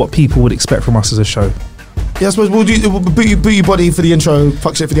more what people would expect from us as a show. Yeah, I suppose we'll do booty body for the intro,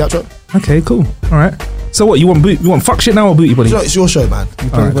 fuck shit for the outro. Okay, cool. All right. So what, you want fuck shit now or booty body? It's your show, man.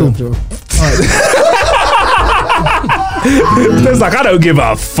 All right, cool. It's like, I don't give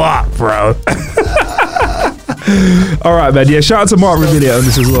a fuck, bro. All right, man. Yeah, shout out to Mark Rebilliot on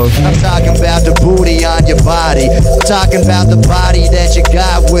this as well. I'm talking about the booty on your body. I'm talking about the body that you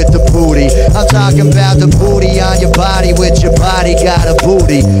got with the booty. I'm talking about the booty on your body with your body got a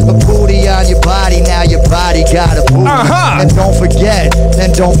booty. A booty on your body, now your body got a booty. And don't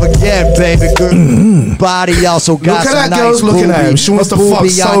forget, baby girl, body also got some nice booty. Looking at him. She wants to fuck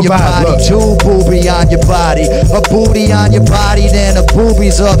so bad. Body, two booby on your body. A booty on your body, then a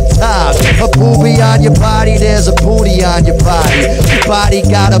booby's up top. A booby on your body, there's a booty on your body. Your body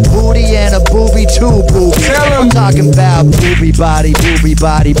got a booty and a booby too, booby. I'm talking about booby body, booby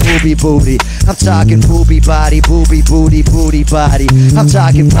body, booby booty. I'm talking booby body, booby booty, booty body. I'm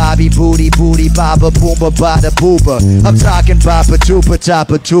talking Bobby booty, booty, baba, boomba, bada, booba. I'm talking baba, tuba,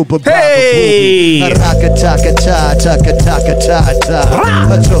 tapa, tuba, baba, booby. Raka, taka, ta, taka, taka, ta, ta.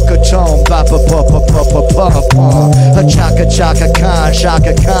 A took a tone, baba, papa, papa, papa. A chaka, chaka, Khan,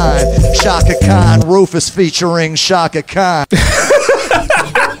 Shaka Khan. Shaka Khan, Rufus featuring Shaka Khan.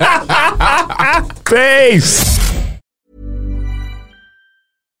 Peace.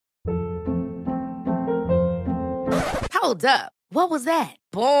 Hold up. What was that?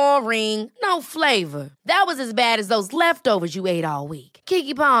 Boring. No flavor. That was as bad as those leftovers you ate all week.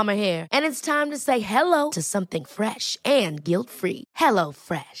 Keke Palmer here, and it's time to say hello to something fresh and guilt-free. Hello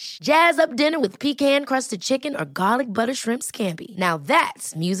Fresh. Jazz up dinner with pecan-crusted chicken or garlic butter shrimp scampi. Now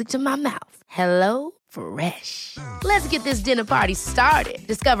that's music to my mouth. Hello Fresh. Let's get this dinner party started.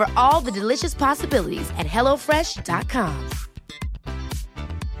 Discover all the delicious possibilities at HelloFresh.com.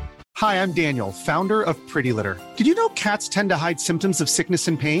 Hi, I'm Daniel, founder of Pretty Litter. Did you know cats tend to hide symptoms of sickness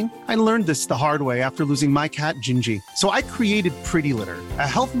and pain? I learned this the hard way after losing my cat, Gingy. So I created Pretty Litter, a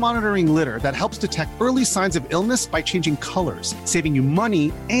health monitoring litter that helps detect early signs of illness by changing colors, saving you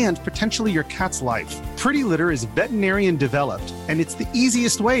money and potentially your cat's life. Pretty Litter is veterinarian developed, and it's the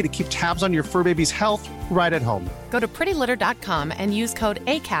easiest way to keep tabs on your fur baby's health right at home. Go to prettylitter.com and use code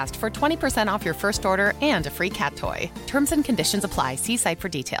ACAST for 20% off your first order and a free cat toy. Terms and conditions apply. See site for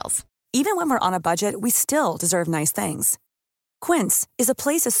details. Even when we're on a budget, we still deserve nice things. Quince is a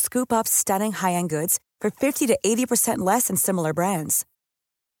place to scoop up stunning high-end goods for 50 to 80% less than similar brands.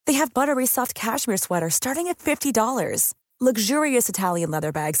 They have buttery soft cashmere sweaters starting at $50, luxurious Italian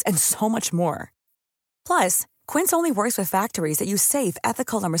leather bags, and so much more. Plus, Quince only works with factories that use safe,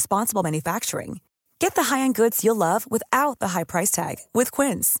 ethical, and responsible manufacturing. Get the high-end goods you'll love without the high price tag with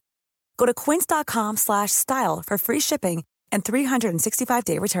Quince. Go to quince.com/style for free shipping and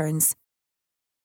 365-day returns.